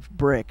don't have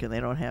brick, and they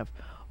don't have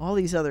all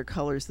these other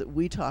colors that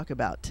we talk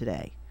about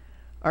today.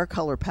 Our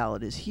color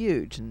palette is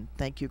huge, and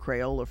thank you,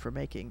 Crayola, for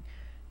making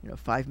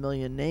 5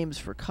 million names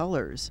for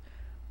colors.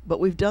 But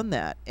we've done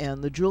that,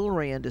 and the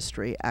jewelry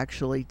industry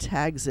actually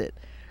tags it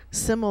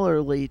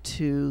similarly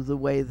to the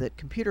way that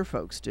computer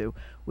folks do,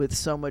 with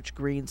so much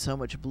green, so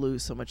much blue,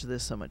 so much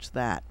this, so much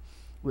that,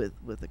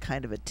 with a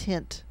kind of a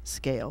tint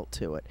scale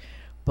to it.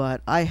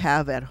 But I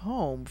have at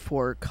home,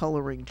 for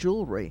coloring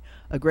jewelry,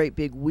 a great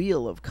big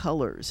wheel of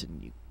colors,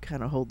 and you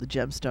kind of hold the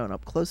gemstone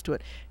up close to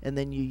it, and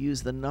then you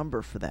use the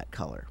number for that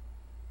color.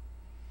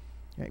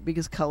 Right?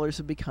 Because colors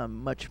have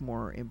become much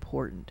more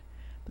important.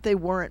 But they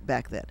weren't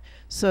back then.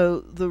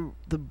 So the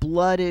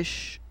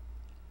bloodish,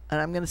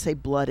 and I'm going to say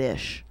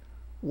bloodish,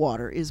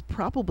 water is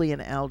probably an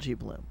algae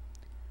bloom.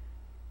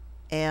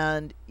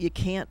 And you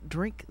can't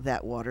drink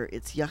that water.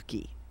 It's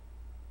yucky.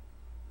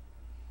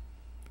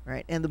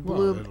 Right? And the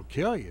bloom... Well, it'll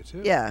kill you,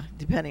 too. Yeah,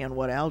 depending on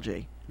what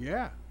algae.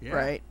 Yeah.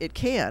 Right? It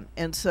can.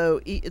 And so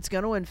it's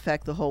going to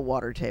infect the whole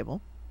water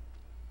table.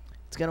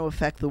 It's going to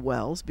affect the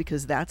wells,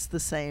 because that's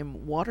the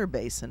same water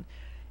basin.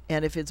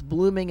 And if it's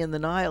blooming in the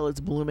Nile, it's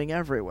blooming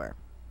everywhere.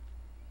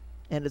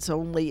 And it's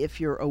only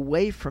if you're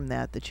away from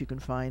that you can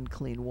find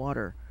clean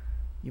water.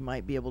 You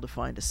might be able to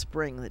find a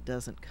spring that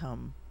doesn't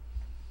come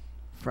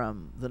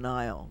from the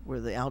Nile, where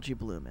the algae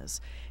bloom is.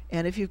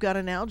 And if you've got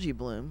an algae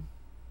bloom,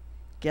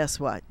 guess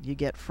what? You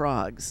get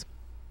frogs.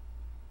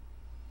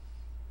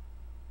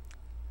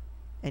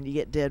 And you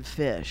get dead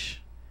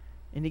fish.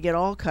 And you get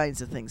all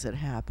kinds of things that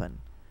happen.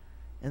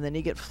 And then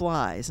you get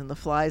flies, and the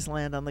flies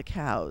land on the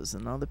cows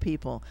and on the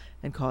people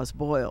and cause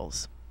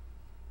boils.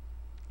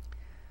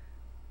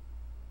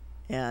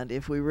 And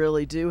if we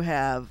really do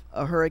have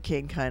a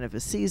hurricane kind of a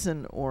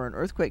season or an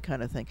earthquake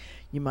kind of thing,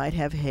 you might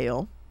have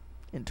hail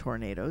and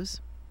tornadoes.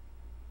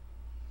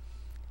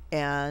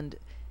 And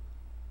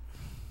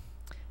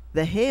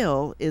the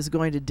hail is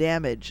going to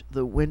damage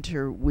the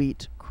winter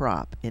wheat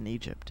crop in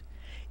Egypt.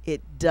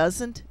 It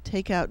doesn't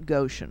take out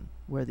Goshen,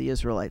 where the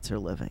Israelites are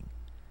living.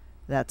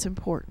 That's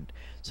important.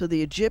 So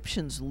the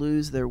Egyptians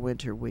lose their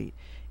winter wheat,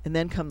 and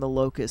then come the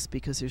locusts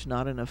because there's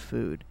not enough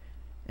food.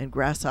 And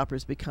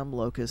grasshoppers become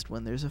locusts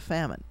when there's a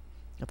famine.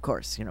 Of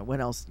course,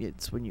 when else?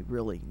 It's when you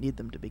really need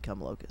them to become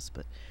locusts.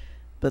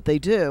 But they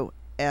do.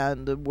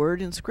 And the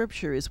word in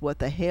Scripture is what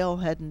the hail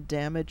hadn't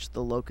damaged,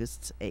 the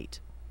locusts ate.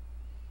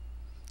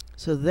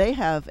 So they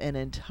have an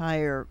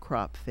entire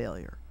crop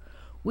failure.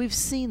 We've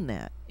seen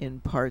that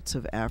in parts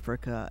of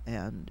Africa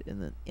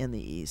and in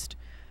the East.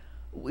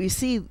 We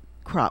see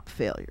crop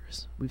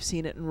failures. We've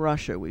seen it in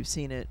Russia. We've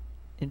seen it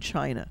in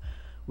China.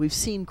 We've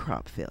seen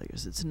crop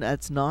failures.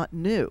 That's not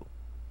new.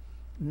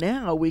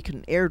 Now we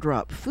can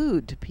airdrop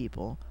food to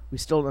people. We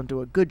still don't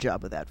do a good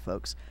job of that,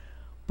 folks.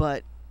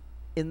 But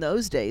in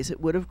those days,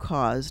 it would have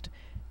caused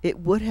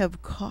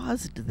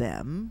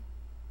them,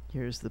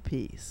 here's the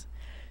piece,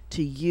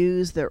 to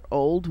use their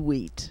old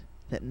wheat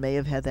that may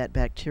have had that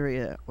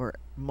bacteria or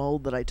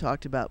mold that I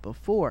talked about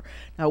before.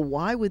 Now,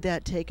 why would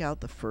that take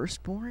out the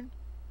firstborn?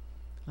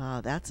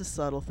 That's a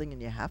subtle thing,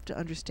 and you have to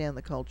understand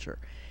the culture.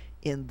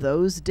 In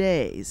those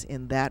days,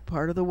 in that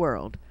part of the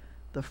world,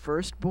 the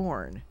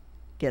firstborn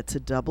gets a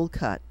double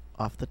cut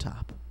off the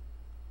top.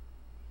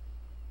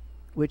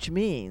 Which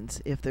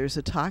means if there's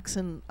a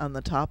toxin on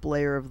the top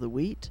layer of the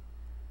wheat,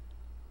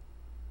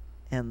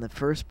 and the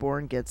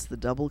firstborn gets the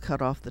double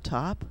cut off the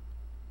top,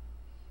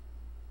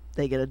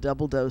 they get a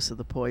double dose of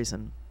the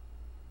poison.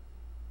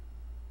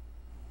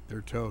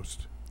 They're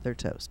toast. They're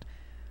toast.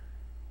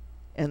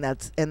 And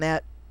that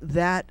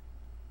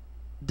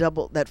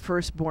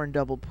firstborn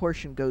double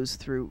portion goes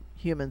through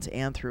humans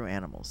and through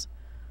animals.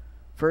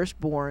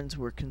 Firstborns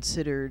were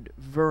considered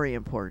very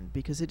important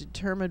because it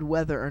determined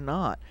whether or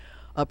not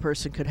a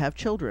person could have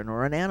children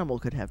or an animal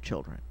could have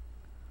children.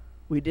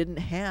 We didn't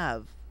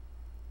have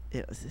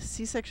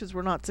C-sections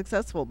were not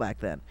successful back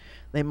then.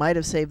 They might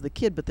have saved the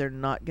kid, but they're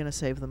not going to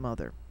save the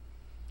mother.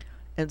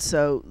 And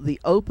so the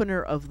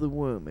opener of the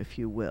womb, if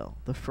you will,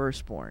 the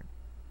firstborn,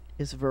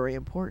 is very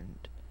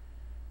important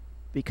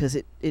because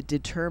it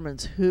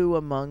determines who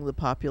among the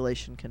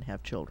population can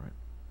have children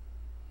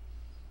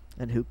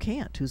and who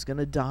can't, who's going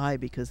to die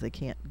because they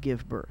can't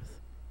give birth.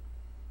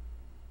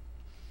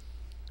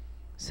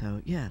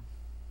 So, yeah.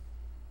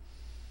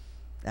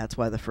 That's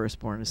why the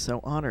firstborn is so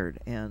honored.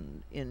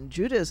 And in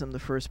Judaism, the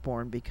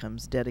firstborn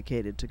becomes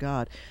dedicated to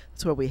God.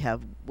 That's why we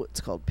have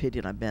what's called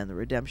Pidyon Haben, the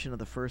redemption of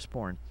the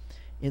firstborn.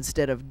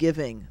 Instead of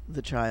giving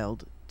the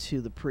child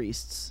to the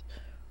priests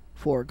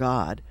for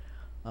God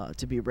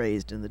to be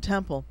raised in the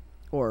temple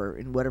or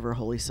in whatever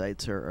holy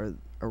sites are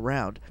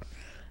around,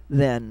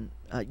 then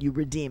you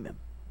redeem him.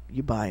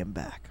 You buy him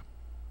back.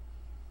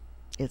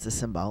 It's a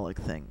symbolic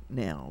thing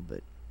now,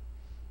 but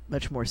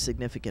much more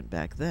significant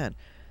back then.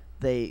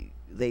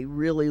 They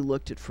really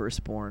looked at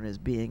firstborn as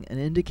being an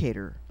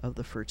indicator of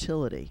the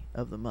fertility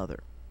of the mother,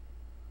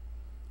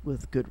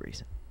 with good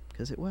reason,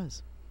 because it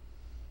was.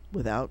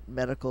 Without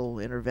medical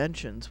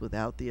interventions,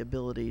 without the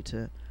ability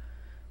to,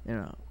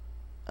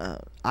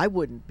 I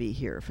wouldn't be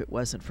here if it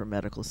wasn't for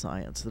medical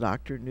science. The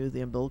doctor knew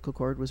the umbilical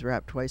cord was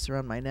wrapped twice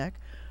around my neck.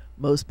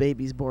 Most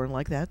babies born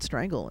like that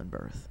strangle in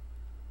birth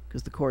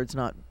because the cord's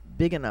not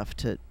big enough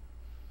to,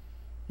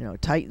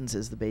 tightens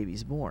as the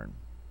baby's born.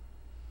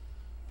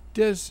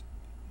 Does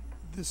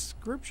the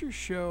scripture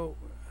show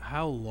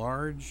how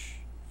large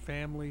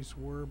families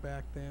were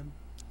back then?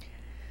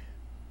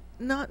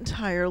 Not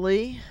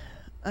entirely.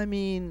 I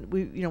mean,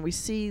 we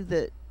see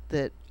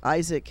that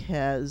Isaac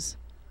has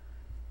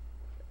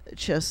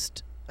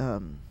just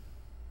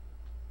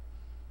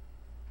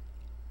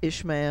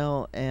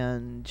Ishmael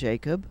and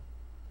Jacob,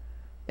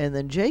 and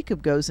then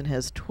Jacob goes and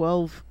has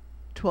 12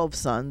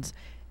 sons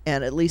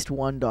and at least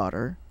one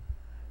daughter.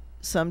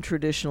 Some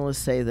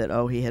traditionalists say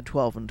that, he had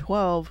 12 and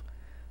 12.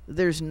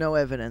 There's no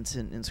evidence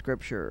in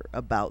Scripture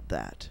about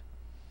that.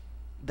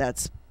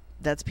 That's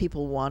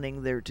people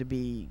wanting there to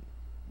be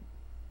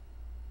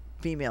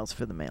females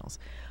for the males.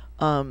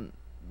 But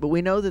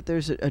we know that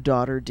there's a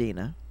daughter,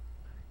 Dinah,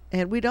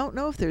 and we don't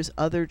know if there's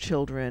other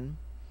children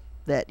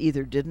that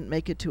either didn't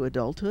make it to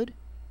adulthood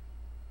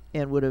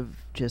and would have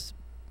just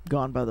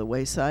gone by the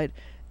wayside,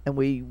 and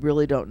we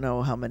really don't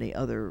know how many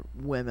other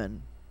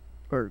women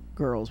or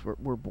girls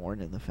were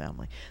born in the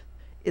family.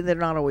 They're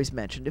not always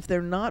mentioned. If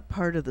they're not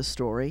part of the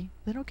story,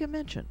 they don't get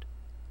mentioned.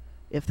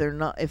 If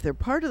they're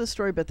part of the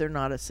story but they're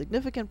not a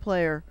significant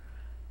player,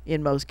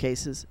 in most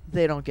cases,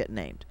 they don't get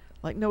named.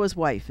 Like Noah's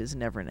wife is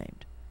never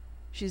named.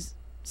 She's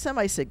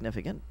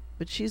semi-significant,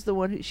 but she's the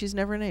one she's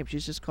never named.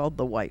 She's just called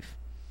the wife,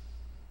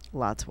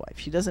 Lot's wife.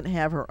 She doesn't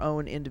have her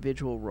own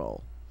individual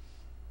role.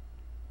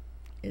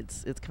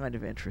 It's kind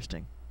of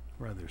interesting.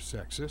 Rather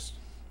sexist.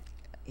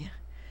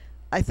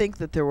 I think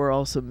that there were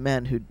also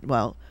men who,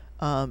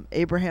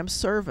 Abraham's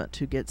servant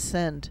who gets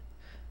sent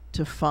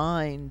to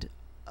find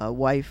a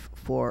wife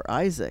for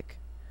Isaac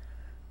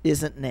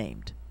isn't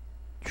named.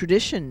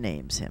 Tradition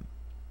names him,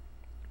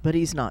 but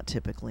he's not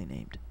typically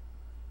named.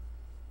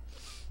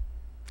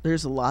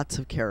 There's lots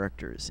of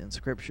characters in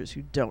scriptures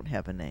who don't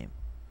have a name.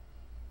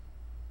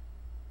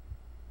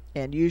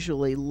 And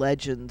usually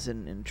legends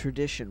and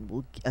tradition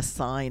will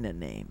assign a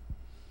name,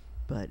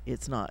 but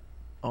it's not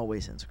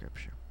always in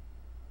scripture.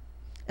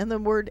 And the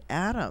word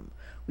Adam,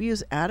 we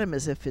use Adam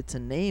as if it's a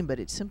name, but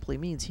it simply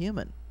means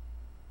human.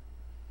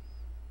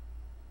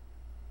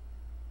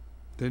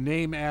 The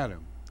name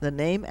Adam. The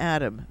name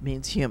Adam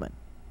means human.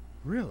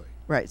 Really?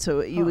 Right.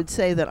 So you would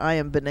say that I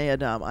am B'nai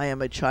Adam. I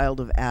am a child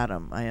of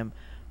Adam. I am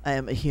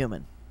a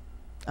human.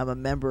 I'm a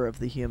member of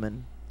the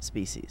human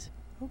species.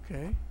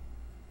 Okay.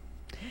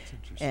 That's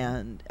interesting.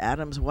 And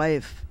Adam's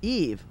wife,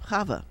 Eve,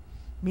 Chava,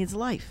 means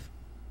life.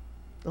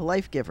 The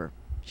life giver.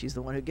 She's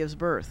the one who gives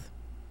birth.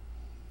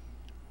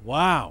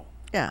 Wow.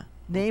 Yeah.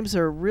 Names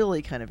are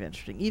really kind of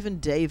interesting. Even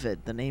David,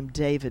 the name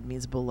David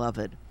means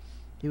beloved.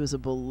 He was a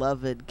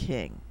beloved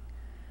king.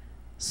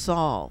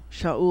 Saul,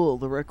 Shaul,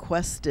 the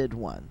requested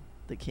one,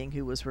 the king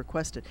who was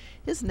requested.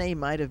 His name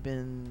might have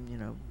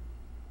been,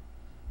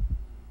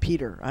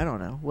 Peter, I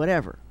don't know,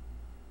 whatever.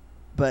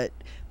 But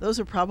those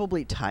are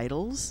probably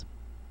titles,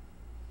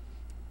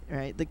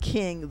 right? The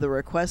king, the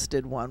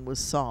requested one, was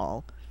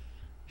Saul.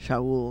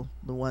 Shaul,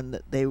 the one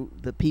that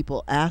the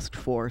people asked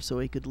for so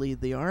he could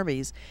lead the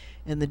armies.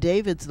 And the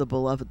David's the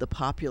beloved, the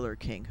popular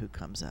king who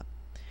comes up.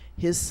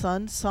 His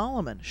son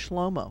Solomon,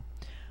 Shlomo,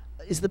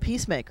 is the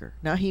peacemaker.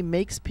 Now he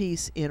makes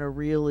peace in a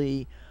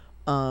really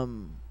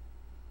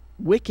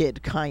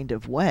wicked kind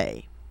of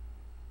way,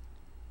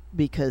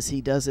 because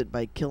he does it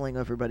by killing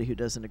everybody who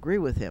doesn't agree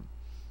with him,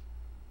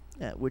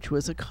 which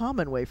was a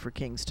common way for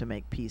kings to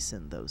make peace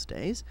in those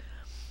days.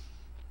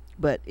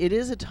 But it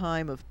is a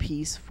time of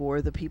peace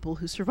for the people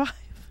who survive,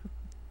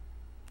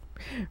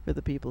 for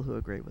the people who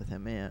agree with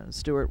him.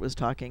 Stuart was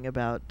talking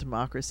about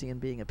democracy and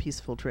being a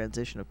peaceful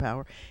transition of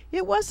power.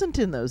 It wasn't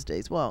in those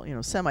days. Well,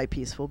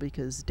 semi-peaceful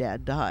because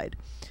Dad died.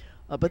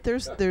 But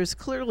there's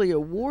clearly a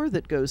war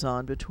that goes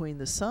on between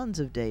the sons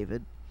of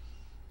David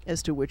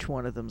as to which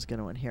one of them is going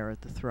to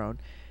inherit the throne.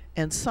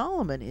 And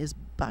Solomon is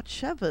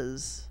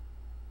Bathsheba's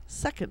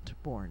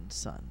second-born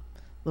son,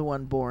 the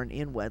one born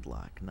in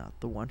wedlock, not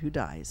the one who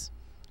dies,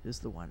 is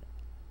the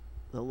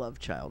love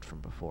child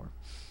from before.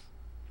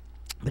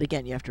 But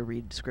again, you have to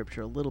read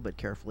scripture a little bit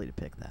carefully to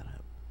pick that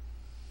up.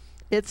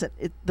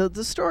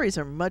 The stories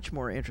are much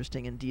more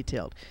interesting and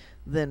detailed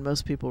than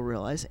most people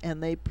realize,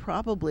 and they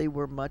probably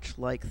were much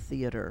like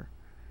theater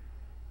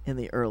in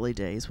the early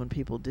days when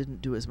people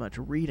didn't do as much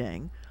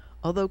reading,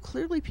 although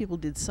clearly people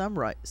did some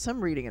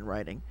reading and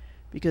writing,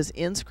 because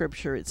in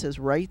scripture it says,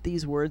 write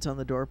these words on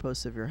the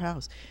doorposts of your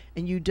house,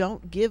 and you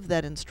don't give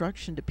that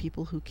instruction to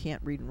people who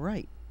can't read and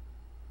write.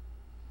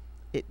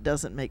 It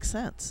doesn't make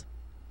sense.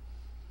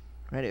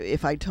 Right?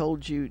 If I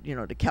told you,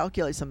 to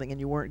calculate something and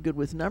you weren't good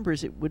with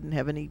numbers, it wouldn't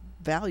have any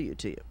value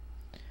to you.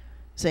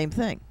 Same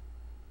thing.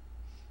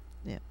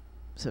 Yeah.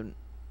 So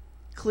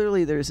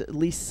clearly there's at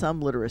least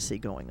some literacy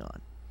going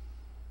on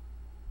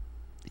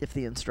if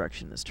the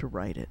instruction is to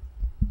write it.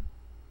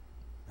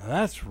 Now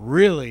that's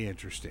really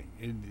interesting.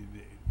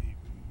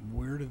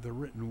 Where did the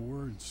written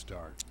words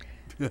start?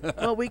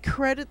 Well, we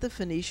credit the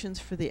Phoenicians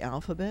for the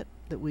alphabet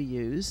that we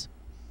use.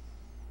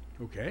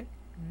 Okay.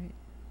 Right.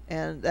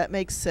 And that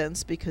makes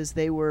sense because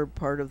they were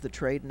part of the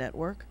trade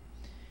network.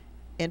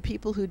 And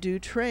people who do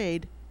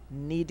trade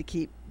need to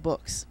keep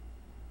books.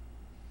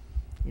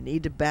 You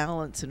need to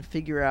balance and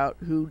figure out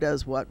who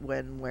does what,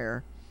 when,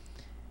 where.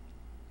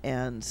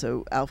 And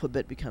so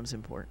alphabet becomes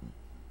important.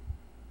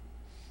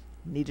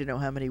 You need to know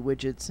how many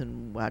widgets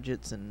and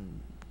wadgets and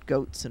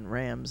goats and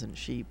rams and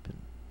sheep and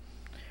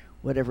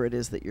whatever it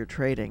is that you're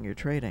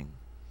trading.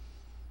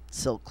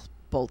 Silk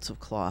bolts of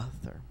cloth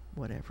or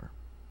whatever.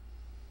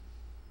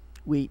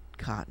 Wheat,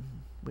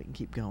 cotton, we can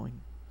keep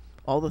going.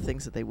 All the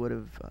things that they would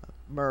have,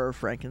 myrrh,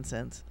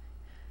 frankincense,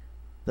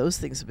 those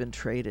things have been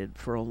traded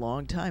for a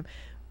long time.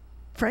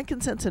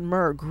 Frankincense and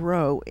myrrh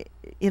grow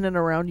in and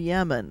around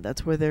Yemen.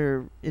 That's where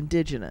they're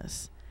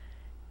indigenous.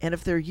 And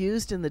if they're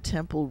used in the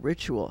temple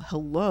ritual,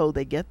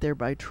 they get there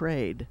by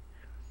trade.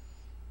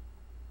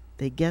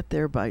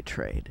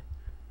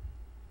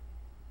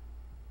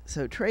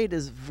 So trade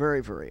is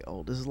very, very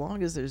old. As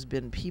long as there's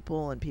been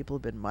people and people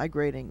have been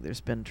migrating, there's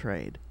been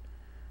trade.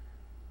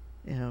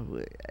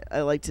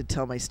 I like to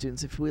tell my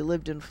students, if we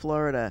lived in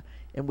Florida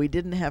and we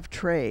didn't have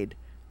trade,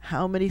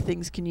 how many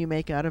things can you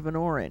make out of an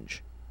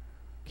orange?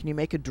 Can you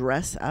make a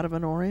dress out of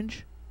an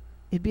orange?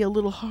 It'd be a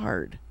little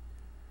hard.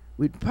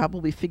 We'd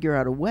probably figure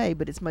out a way,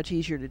 but it's much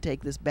easier to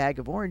take this bag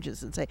of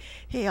oranges and say,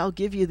 hey, I'll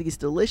give you these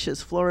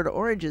delicious Florida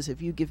oranges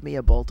if you give me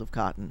a bolt of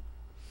cotton.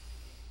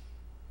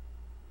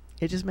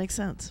 It just makes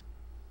sense.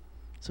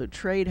 So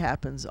trade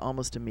happens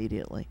almost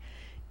immediately.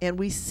 And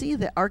we see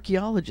that,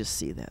 archaeologists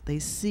see that. They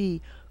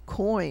see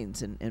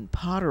coins and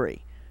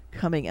pottery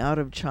coming out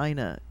of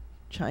China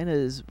China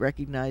is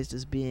recognized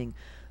as being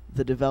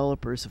the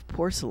developers of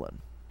porcelain,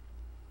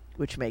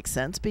 which makes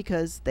sense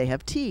because they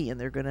have tea, and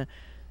they're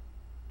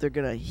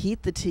gonna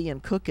heat the tea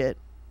and cook it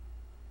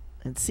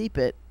and steep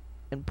it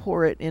and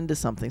pour it into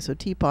something. So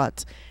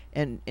teapots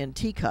and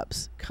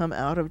teacups come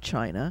out of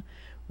China.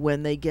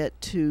 When they get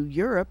to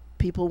Europe,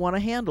 people want a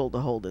handle to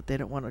hold it. They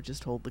don't want to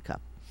just hold the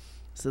cup.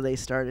 So they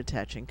start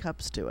attaching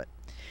cups to it.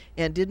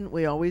 And didn't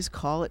we always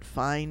call it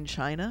fine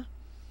china?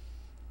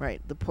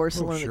 Right. The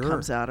porcelain that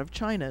comes out of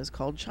China is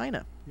called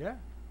china. Yeah.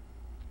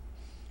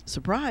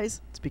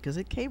 Surprise, it's because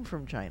it came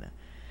from China.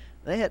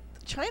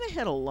 China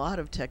had a lot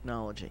of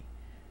technology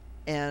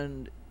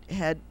and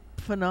had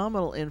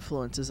phenomenal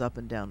influences up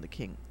and down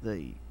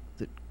the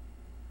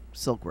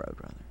Silk Road,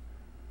 rather.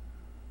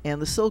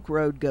 And the Silk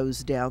Road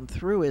goes down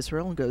through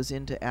Israel and goes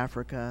into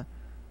Africa,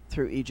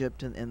 through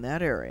Egypt and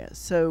that area.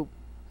 So,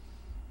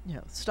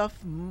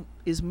 stuff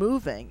is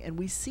moving, and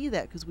we see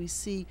that because we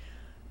see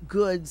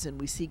goods and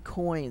we see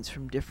coins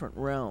from different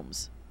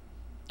realms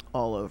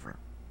all over.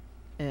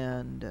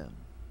 And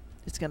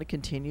it's going to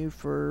continue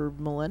for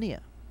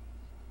millennia.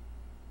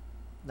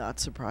 Not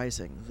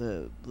surprising.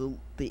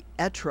 The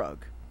etrog,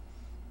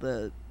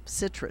 the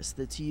citrus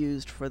that's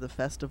used for the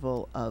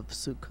festival of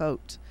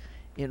Sukkot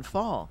in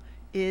fall,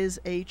 is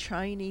a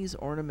Chinese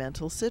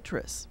ornamental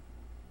citrus.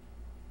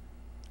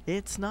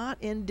 It's not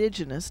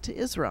indigenous to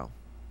Israel.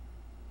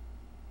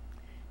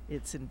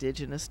 It's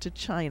indigenous to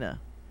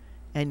China,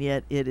 and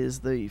yet it is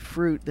the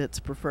fruit that's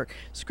preferred.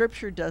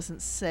 Scripture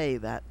doesn't say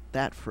that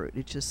fruit.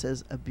 It just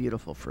says a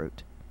beautiful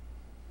fruit.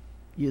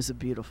 Use a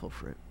beautiful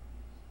fruit.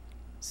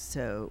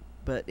 So,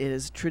 but it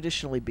has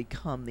traditionally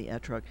become the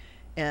etrog.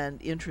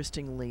 And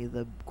interestingly,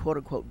 the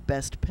quote-unquote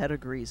best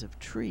pedigrees of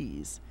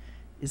trees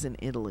is in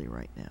Italy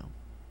right now.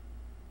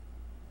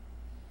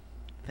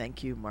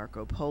 Thank you,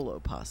 Marco Polo,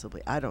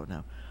 possibly. I don't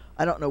know.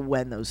 I don't know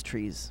when those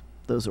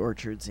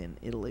orchards in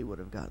Italy would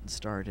have gotten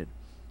started.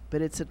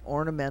 But it's an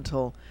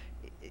ornamental.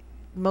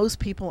 Most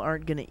people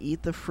aren't going to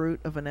eat the fruit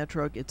of an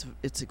etrog.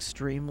 It's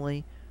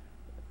extremely,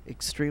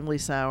 extremely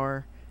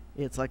sour.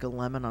 It's like a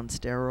lemon on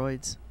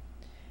steroids.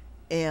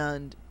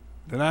 And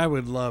then I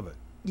would love it.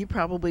 You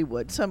probably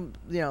would.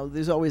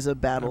 There's always a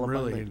battle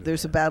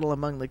a battle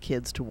among the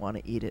kids to want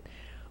to eat it.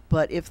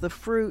 But if the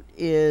fruit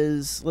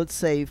is, let's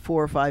say,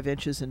 4 or 5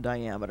 inches in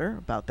diameter,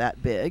 about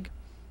that big,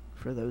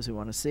 for those who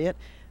want to see it,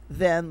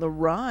 then the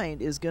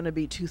rind is going to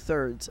be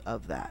 2/3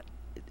 of that.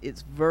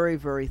 It's very,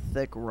 very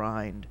thick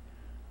rind,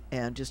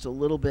 and just a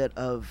little bit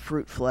of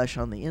fruit flesh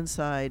on the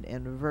inside,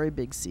 and very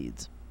big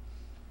seeds.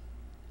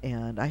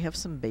 And I have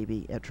some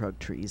baby etrog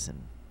trees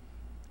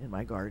in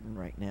my garden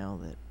right now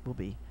that will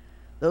be.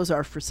 Those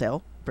are for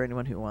sale for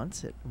anyone who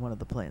wants it. One of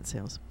the plant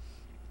sales.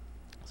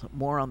 So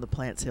more on the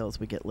plant sales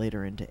we get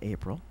later into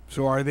April.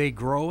 So are they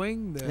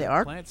growing? They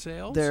are plant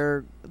sales.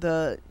 They're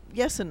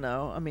yes and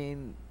no. I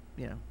mean,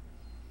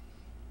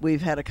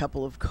 we've had a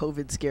couple of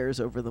COVID scares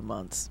over the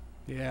months.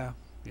 Yeah.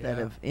 That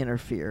have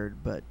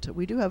interfered, but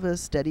we do have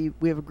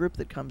we have a group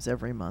that comes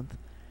every month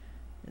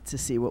to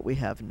see what we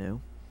have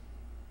new,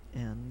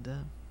 and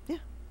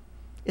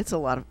it's a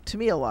lot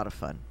of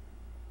fun.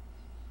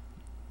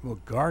 Well,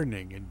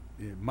 gardening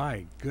and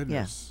my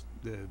goodness,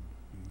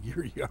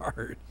 your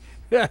yard,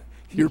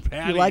 your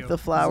patio. You like the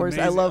flowers?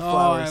 I love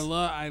flowers.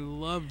 I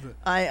love the.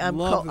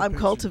 I'm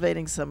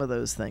cultivating some of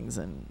those things,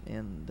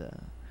 and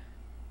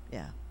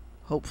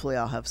hopefully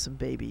I'll have some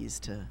babies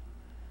to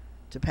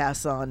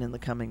pass on in the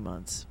coming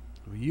months.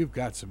 Well, you've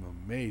got some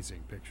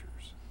amazing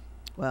pictures.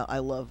 Well, I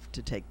love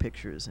to take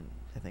pictures, and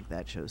I think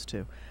that shows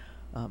too.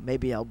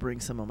 Maybe I'll bring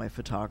some of my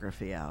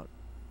photography out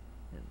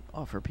and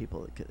offer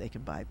people that they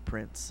can buy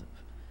prints of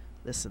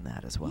this and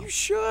that as well. You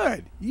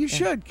should. You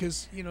should,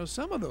 because,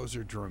 some of those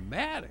are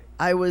dramatic.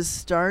 I was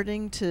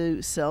starting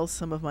to sell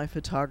some of my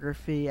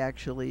photography,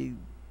 actually,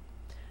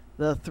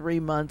 the 3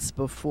 months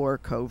before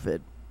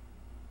COVID.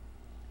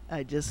 I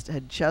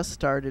had just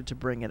started to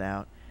bring it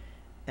out.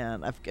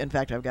 And in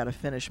fact, I've got to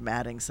finish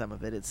matting some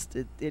of it.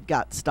 It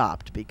got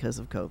stopped because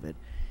of COVID.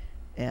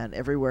 And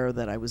everywhere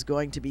that I was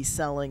going to be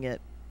selling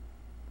it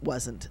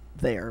wasn't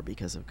there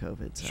because of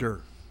COVID. So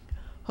sure.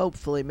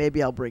 Hopefully,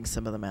 maybe I'll bring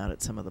some of them out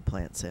at some of the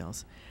plant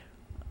sales.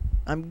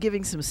 I'm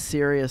giving some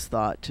serious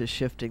thought to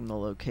shifting the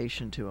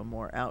location to a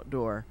more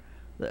outdoor.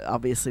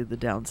 Obviously, the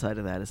downside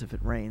of that is if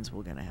it rains,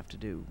 we're going to have to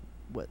do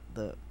what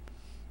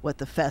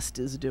the fest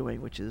is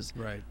doing, which is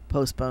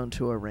postpone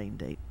to a rain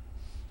date.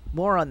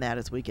 More on that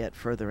as we get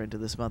further into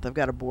this month. I've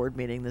got a board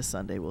meeting this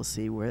Sunday. We'll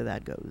see where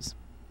that goes.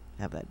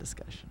 Have that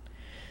discussion.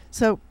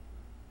 So,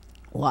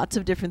 lots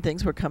of different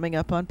things. We're coming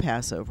up on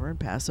Passover, and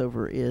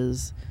Passover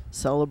is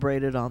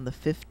celebrated on the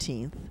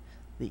 15th,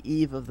 the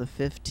eve of the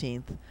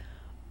 15th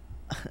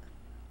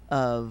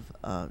of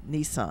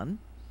Nisan,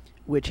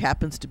 which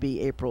happens to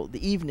be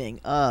the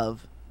evening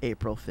of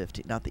April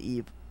 15th. Not the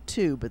eve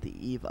to, but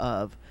the eve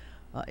of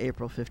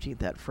April 15th,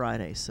 that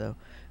Friday. So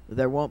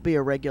there won't be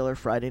a regular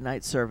Friday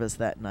night service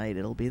that night.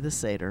 It'll be the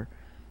Seder.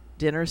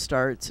 Seder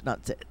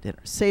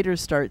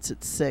starts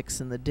at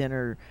 6, and the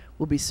dinner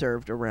will be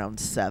served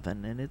around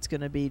 7. And it's going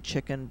to be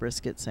chicken,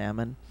 brisket,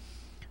 salmon,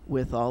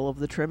 with all of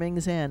the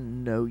trimmings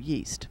and no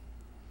yeast.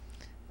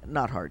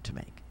 Not hard to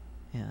make.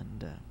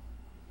 And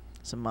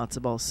some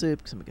matzo ball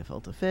soup, some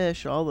gefilte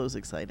fish, all those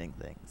exciting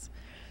things.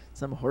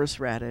 Some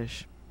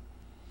horseradish.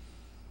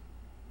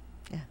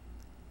 Yeah.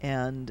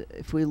 And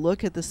if we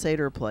look at the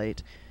Seder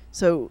plate,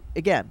 so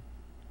again,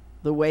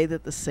 the way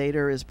that the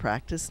Seder is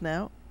practiced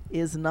now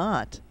is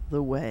not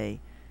the way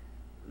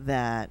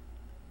that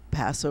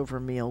Passover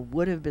meal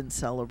would have been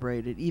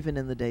celebrated even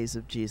in the days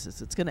of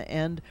Jesus. It's going to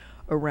end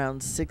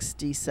around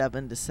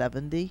 67 to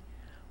 70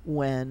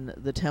 when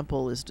the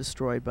temple is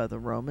destroyed by the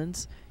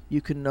Romans. You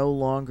can no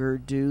longer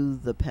do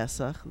the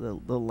Pesach,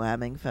 the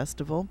lambing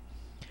festival.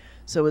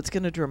 So it's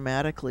going to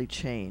dramatically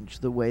change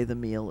the way the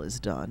meal is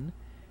done.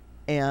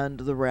 And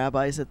the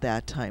rabbis at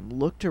that time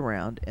looked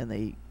around and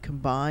they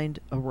combined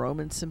a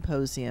Roman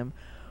symposium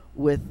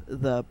with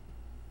the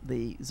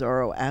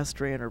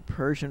Zoroastrian or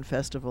Persian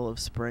festival of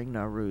spring,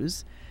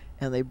 Nowruz,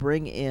 and they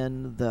bring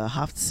in the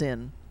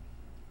Haftzin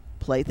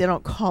plate. They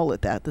don't call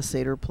it that. The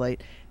Seder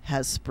plate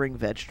has spring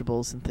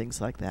vegetables and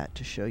things like that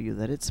to show you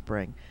that it's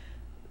spring.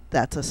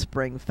 That's a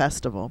spring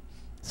festival.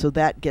 So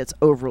that gets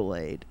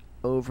overlaid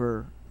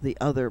over the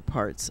other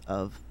parts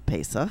of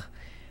Pesach,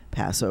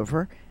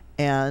 Passover,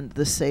 and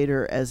the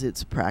Seder as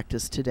it's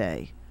practiced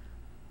today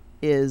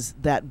is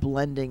that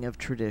blending of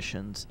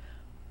traditions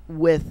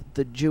with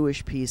the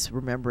Jewish piece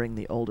remembering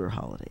the older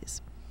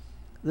holidays.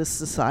 This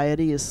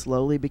society is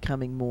slowly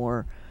becoming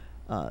more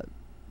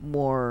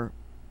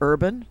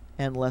urban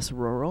and less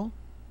rural.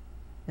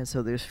 And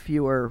so there's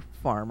fewer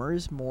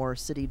farmers, more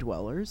city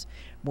dwellers,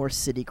 more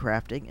city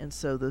crafting. And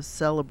so the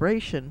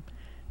celebration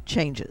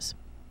changes.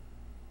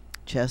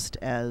 Just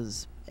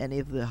as any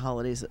of the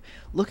holidays.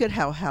 Look at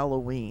how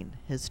Halloween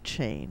has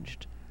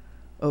changed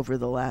over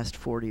the last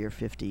 40 or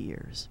 50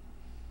 years.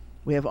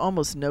 We have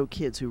almost no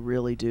kids who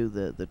really do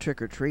the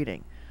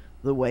trick-or-treating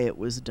the way it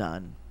was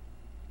done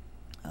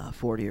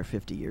 40 or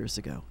 50 years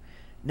ago.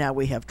 Now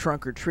we have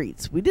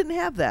trunk-or-treats. We didn't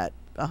have that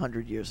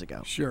 100 years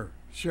ago. Sure.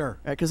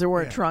 Because there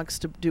weren't trunks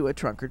to do a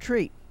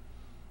trunk-or-treat.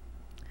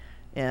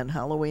 And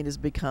Halloween has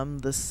become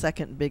the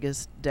second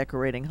biggest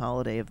decorating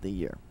holiday of the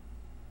year.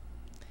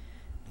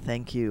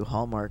 Thank you,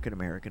 Hallmark and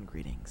American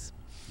Greetings.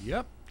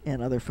 Yep.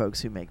 And other folks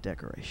who make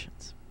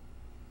decorations.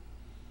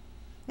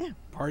 Yeah.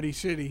 Party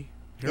City.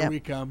 Here we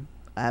come.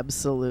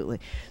 Absolutely.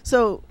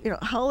 So,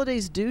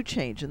 holidays do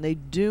change and they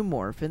do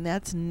morph, and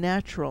that's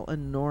natural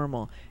and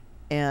normal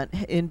and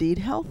indeed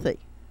healthy.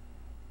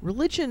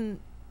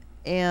 Religion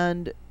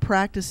and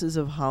practices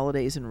of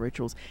holidays and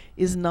rituals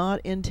is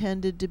not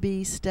intended to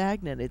be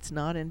stagnant. It's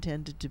not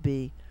intended to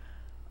be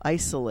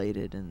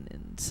isolated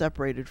and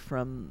separated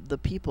from the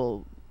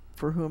people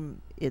for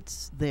whom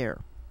it's there.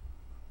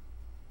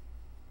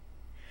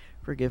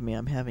 Forgive me,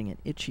 I'm having an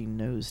itchy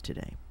nose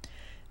today.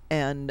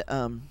 And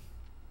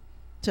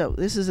so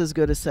this is as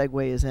good a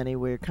segue as any.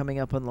 We're coming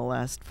up on the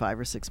last 5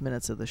 or 6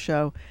 minutes of the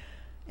show.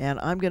 And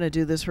I'm going to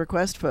do this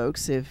request,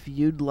 folks. If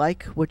you'd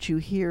like what you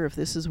hear, if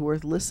this is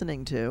worth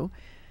listening to,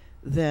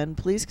 then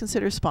please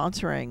consider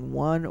sponsoring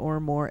one or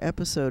more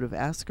episode of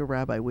Ask a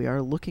Rabbi. We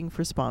are looking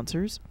for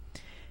sponsors.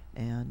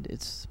 And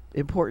it's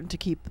important to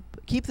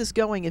keep this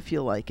going if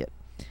you like it.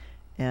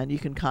 And you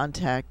can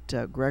contact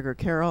Greg or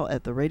Carol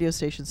at the radio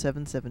station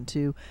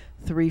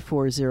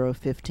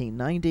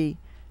 772-340-1590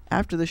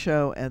 after the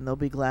show, and they'll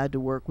be glad to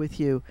work with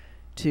you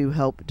to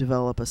help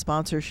develop a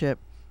sponsorship.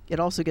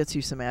 It also gets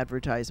you some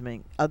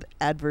advertising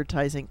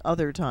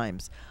other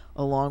times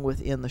along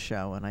within the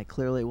show, and I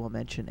clearly will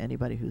mention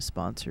anybody who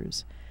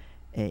sponsors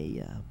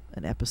an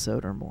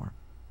episode or more.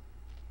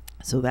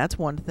 So that's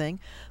one thing.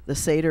 The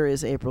Seder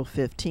is April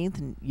 15th,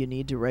 and you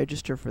need to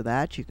register for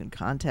that. You can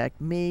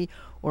contact me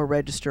or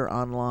register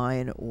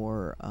online,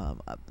 or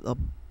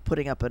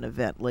putting up an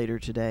event later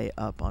today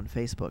up on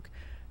Facebook.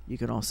 You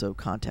can also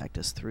contact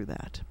us through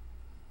that.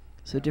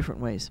 So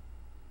different ways.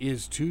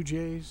 Is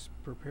 2J's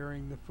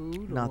preparing the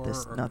food? Not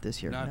this year. Not no.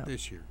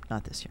 this year.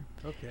 Not this year.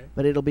 Okay.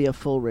 But it'll be a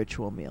full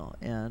ritual meal,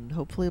 and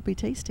hopefully it'll be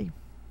tasty.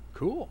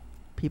 Cool.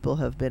 People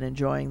have been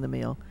enjoying the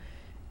meal,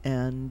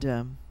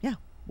 and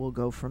we'll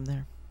go from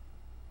there.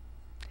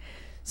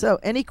 So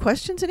any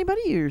questions,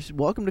 anybody? You're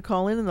welcome to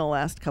call in the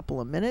last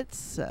couple of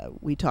minutes.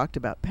 We talked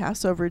about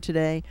Passover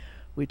today.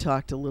 We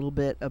talked a little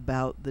bit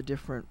about the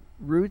different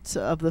roots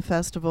of the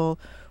festival.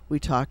 We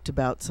talked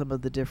about some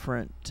of the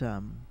different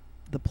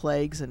the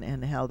plagues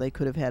and how they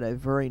could have had a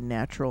very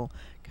natural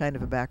kind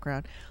of a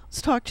background.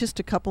 Let's talk just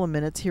a couple of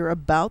minutes here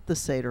about the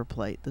Seder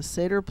plate. The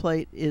Seder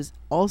plate is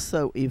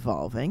also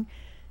evolving.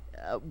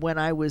 When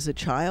I was a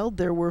child,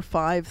 there were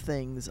 5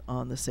 things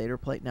on the Seder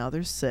plate. Now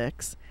there's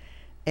 6.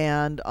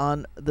 And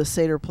on the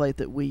Seder plate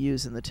that we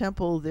use in the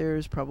temple,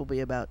 there's probably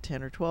about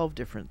 10 or 12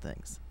 different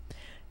things.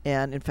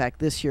 And in fact,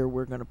 this year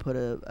we're going to put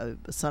a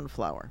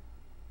sunflower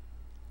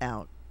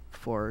out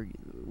for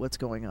what's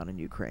going on in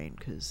Ukraine,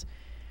 because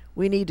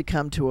we need to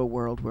come to a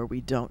world where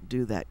we don't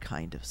do that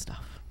kind of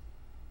stuff.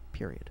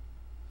 Period.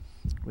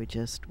 We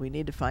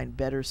need to find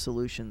better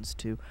solutions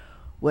to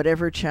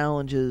whatever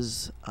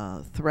challenges,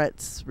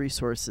 threats,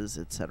 resources,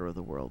 etc.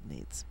 the world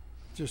needs.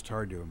 Just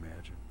hard to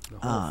imagine. The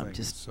whole thing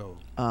is so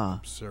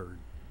absurd.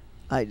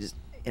 I just,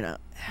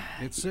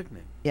 It's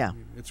sickening. Yeah, I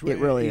mean, it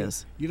really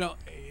is.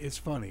 It's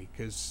funny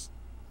because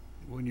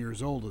when you're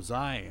as old as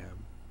I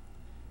am,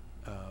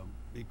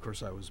 of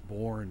course, I was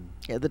born.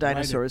 Yeah, the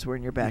dinosaurs were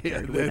in your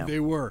backyard. Yeah, they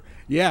were.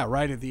 Yeah,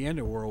 right at the end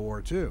of World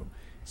War II.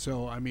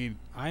 So, I mean,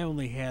 I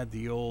only had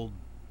the old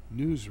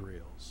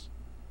newsreels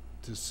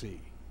to see.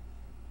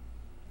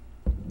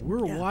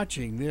 We're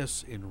watching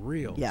this in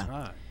real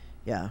time.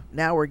 Yeah.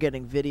 Now we're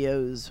getting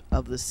videos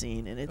of the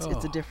scene, and it's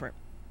a different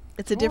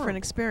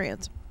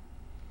experience.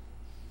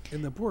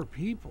 And the poor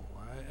people.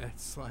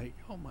 It's like,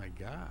 oh my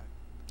God.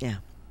 Yeah.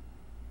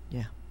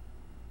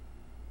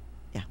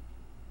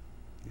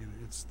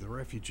 It's the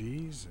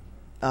refugees and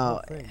the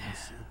whole thing.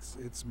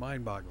 It's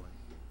mind-boggling.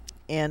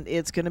 And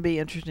it's going to be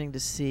interesting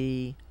to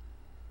see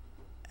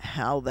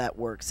how that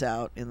works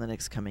out in the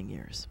next coming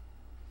years.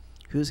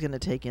 Who's going to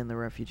take in the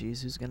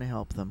refugees? Who's going to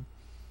help them?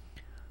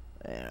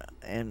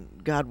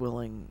 And God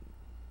willing,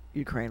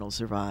 Ukraine will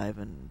survive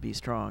and be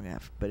strong.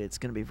 But it's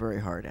going to be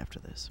very hard after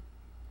this.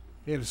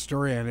 They had a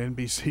story on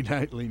NBC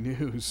Nightly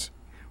News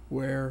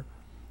where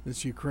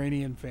this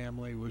Ukrainian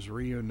family was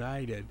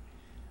reunited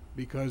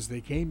because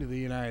they came to the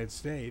United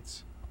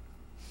States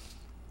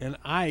and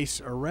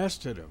ICE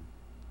arrested them.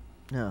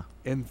 Yeah.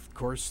 And, of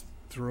course,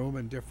 threw them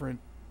in different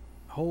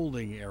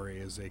holding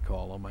areas, they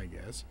call them, I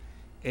guess.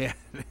 And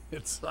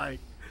it's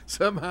like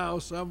somehow,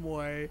 some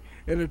way,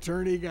 an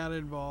attorney got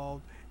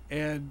involved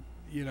and,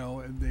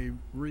 and they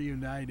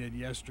reunited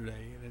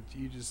yesterday. And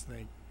you just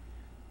think,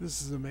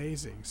 this is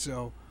amazing.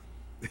 So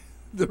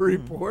the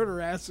reporter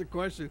asked the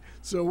question,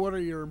 so what are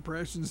your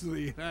impressions of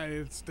the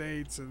United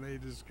States? And they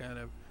just kind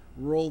of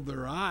rolled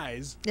their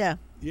eyes. Yeah.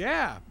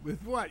 Yeah.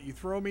 With what? You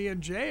throw me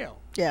in jail.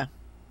 Yeah.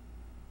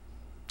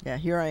 Yeah,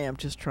 here I am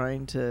just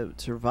trying to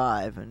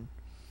survive, and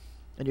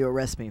you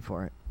arrest me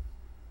for it.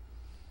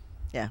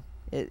 Yeah.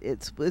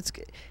 It's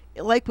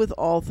like with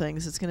all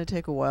things, it's going to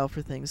take a while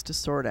for things to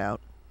sort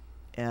out.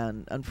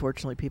 And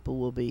unfortunately, people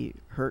will be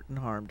hurt and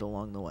harmed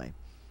along the way.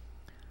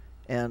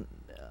 And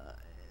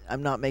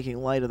I'm not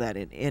making light of that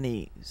in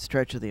any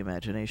stretch of the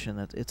imagination.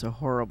 That it's a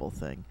horrible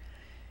thing.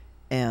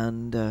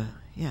 And,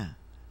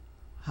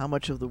 how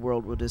much of the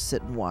world will just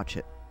sit and watch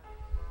it?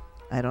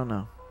 I don't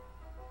know.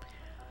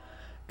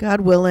 God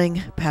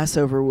willing,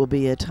 Passover will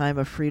be a time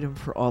of freedom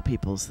for all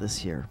peoples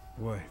this year.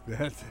 Boy,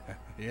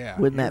 yeah.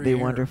 Wouldn't that be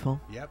wonderful?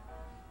 Yep.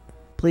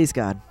 Please,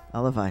 God.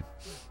 Alavai.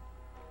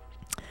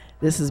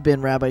 This has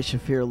been Rabbi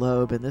Shafir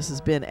Loeb, and this has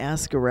been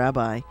Ask a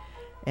Rabbi.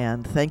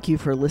 And thank you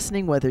for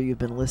listening, whether you've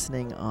been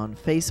listening on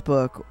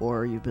Facebook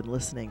or you've been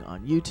listening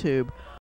on YouTube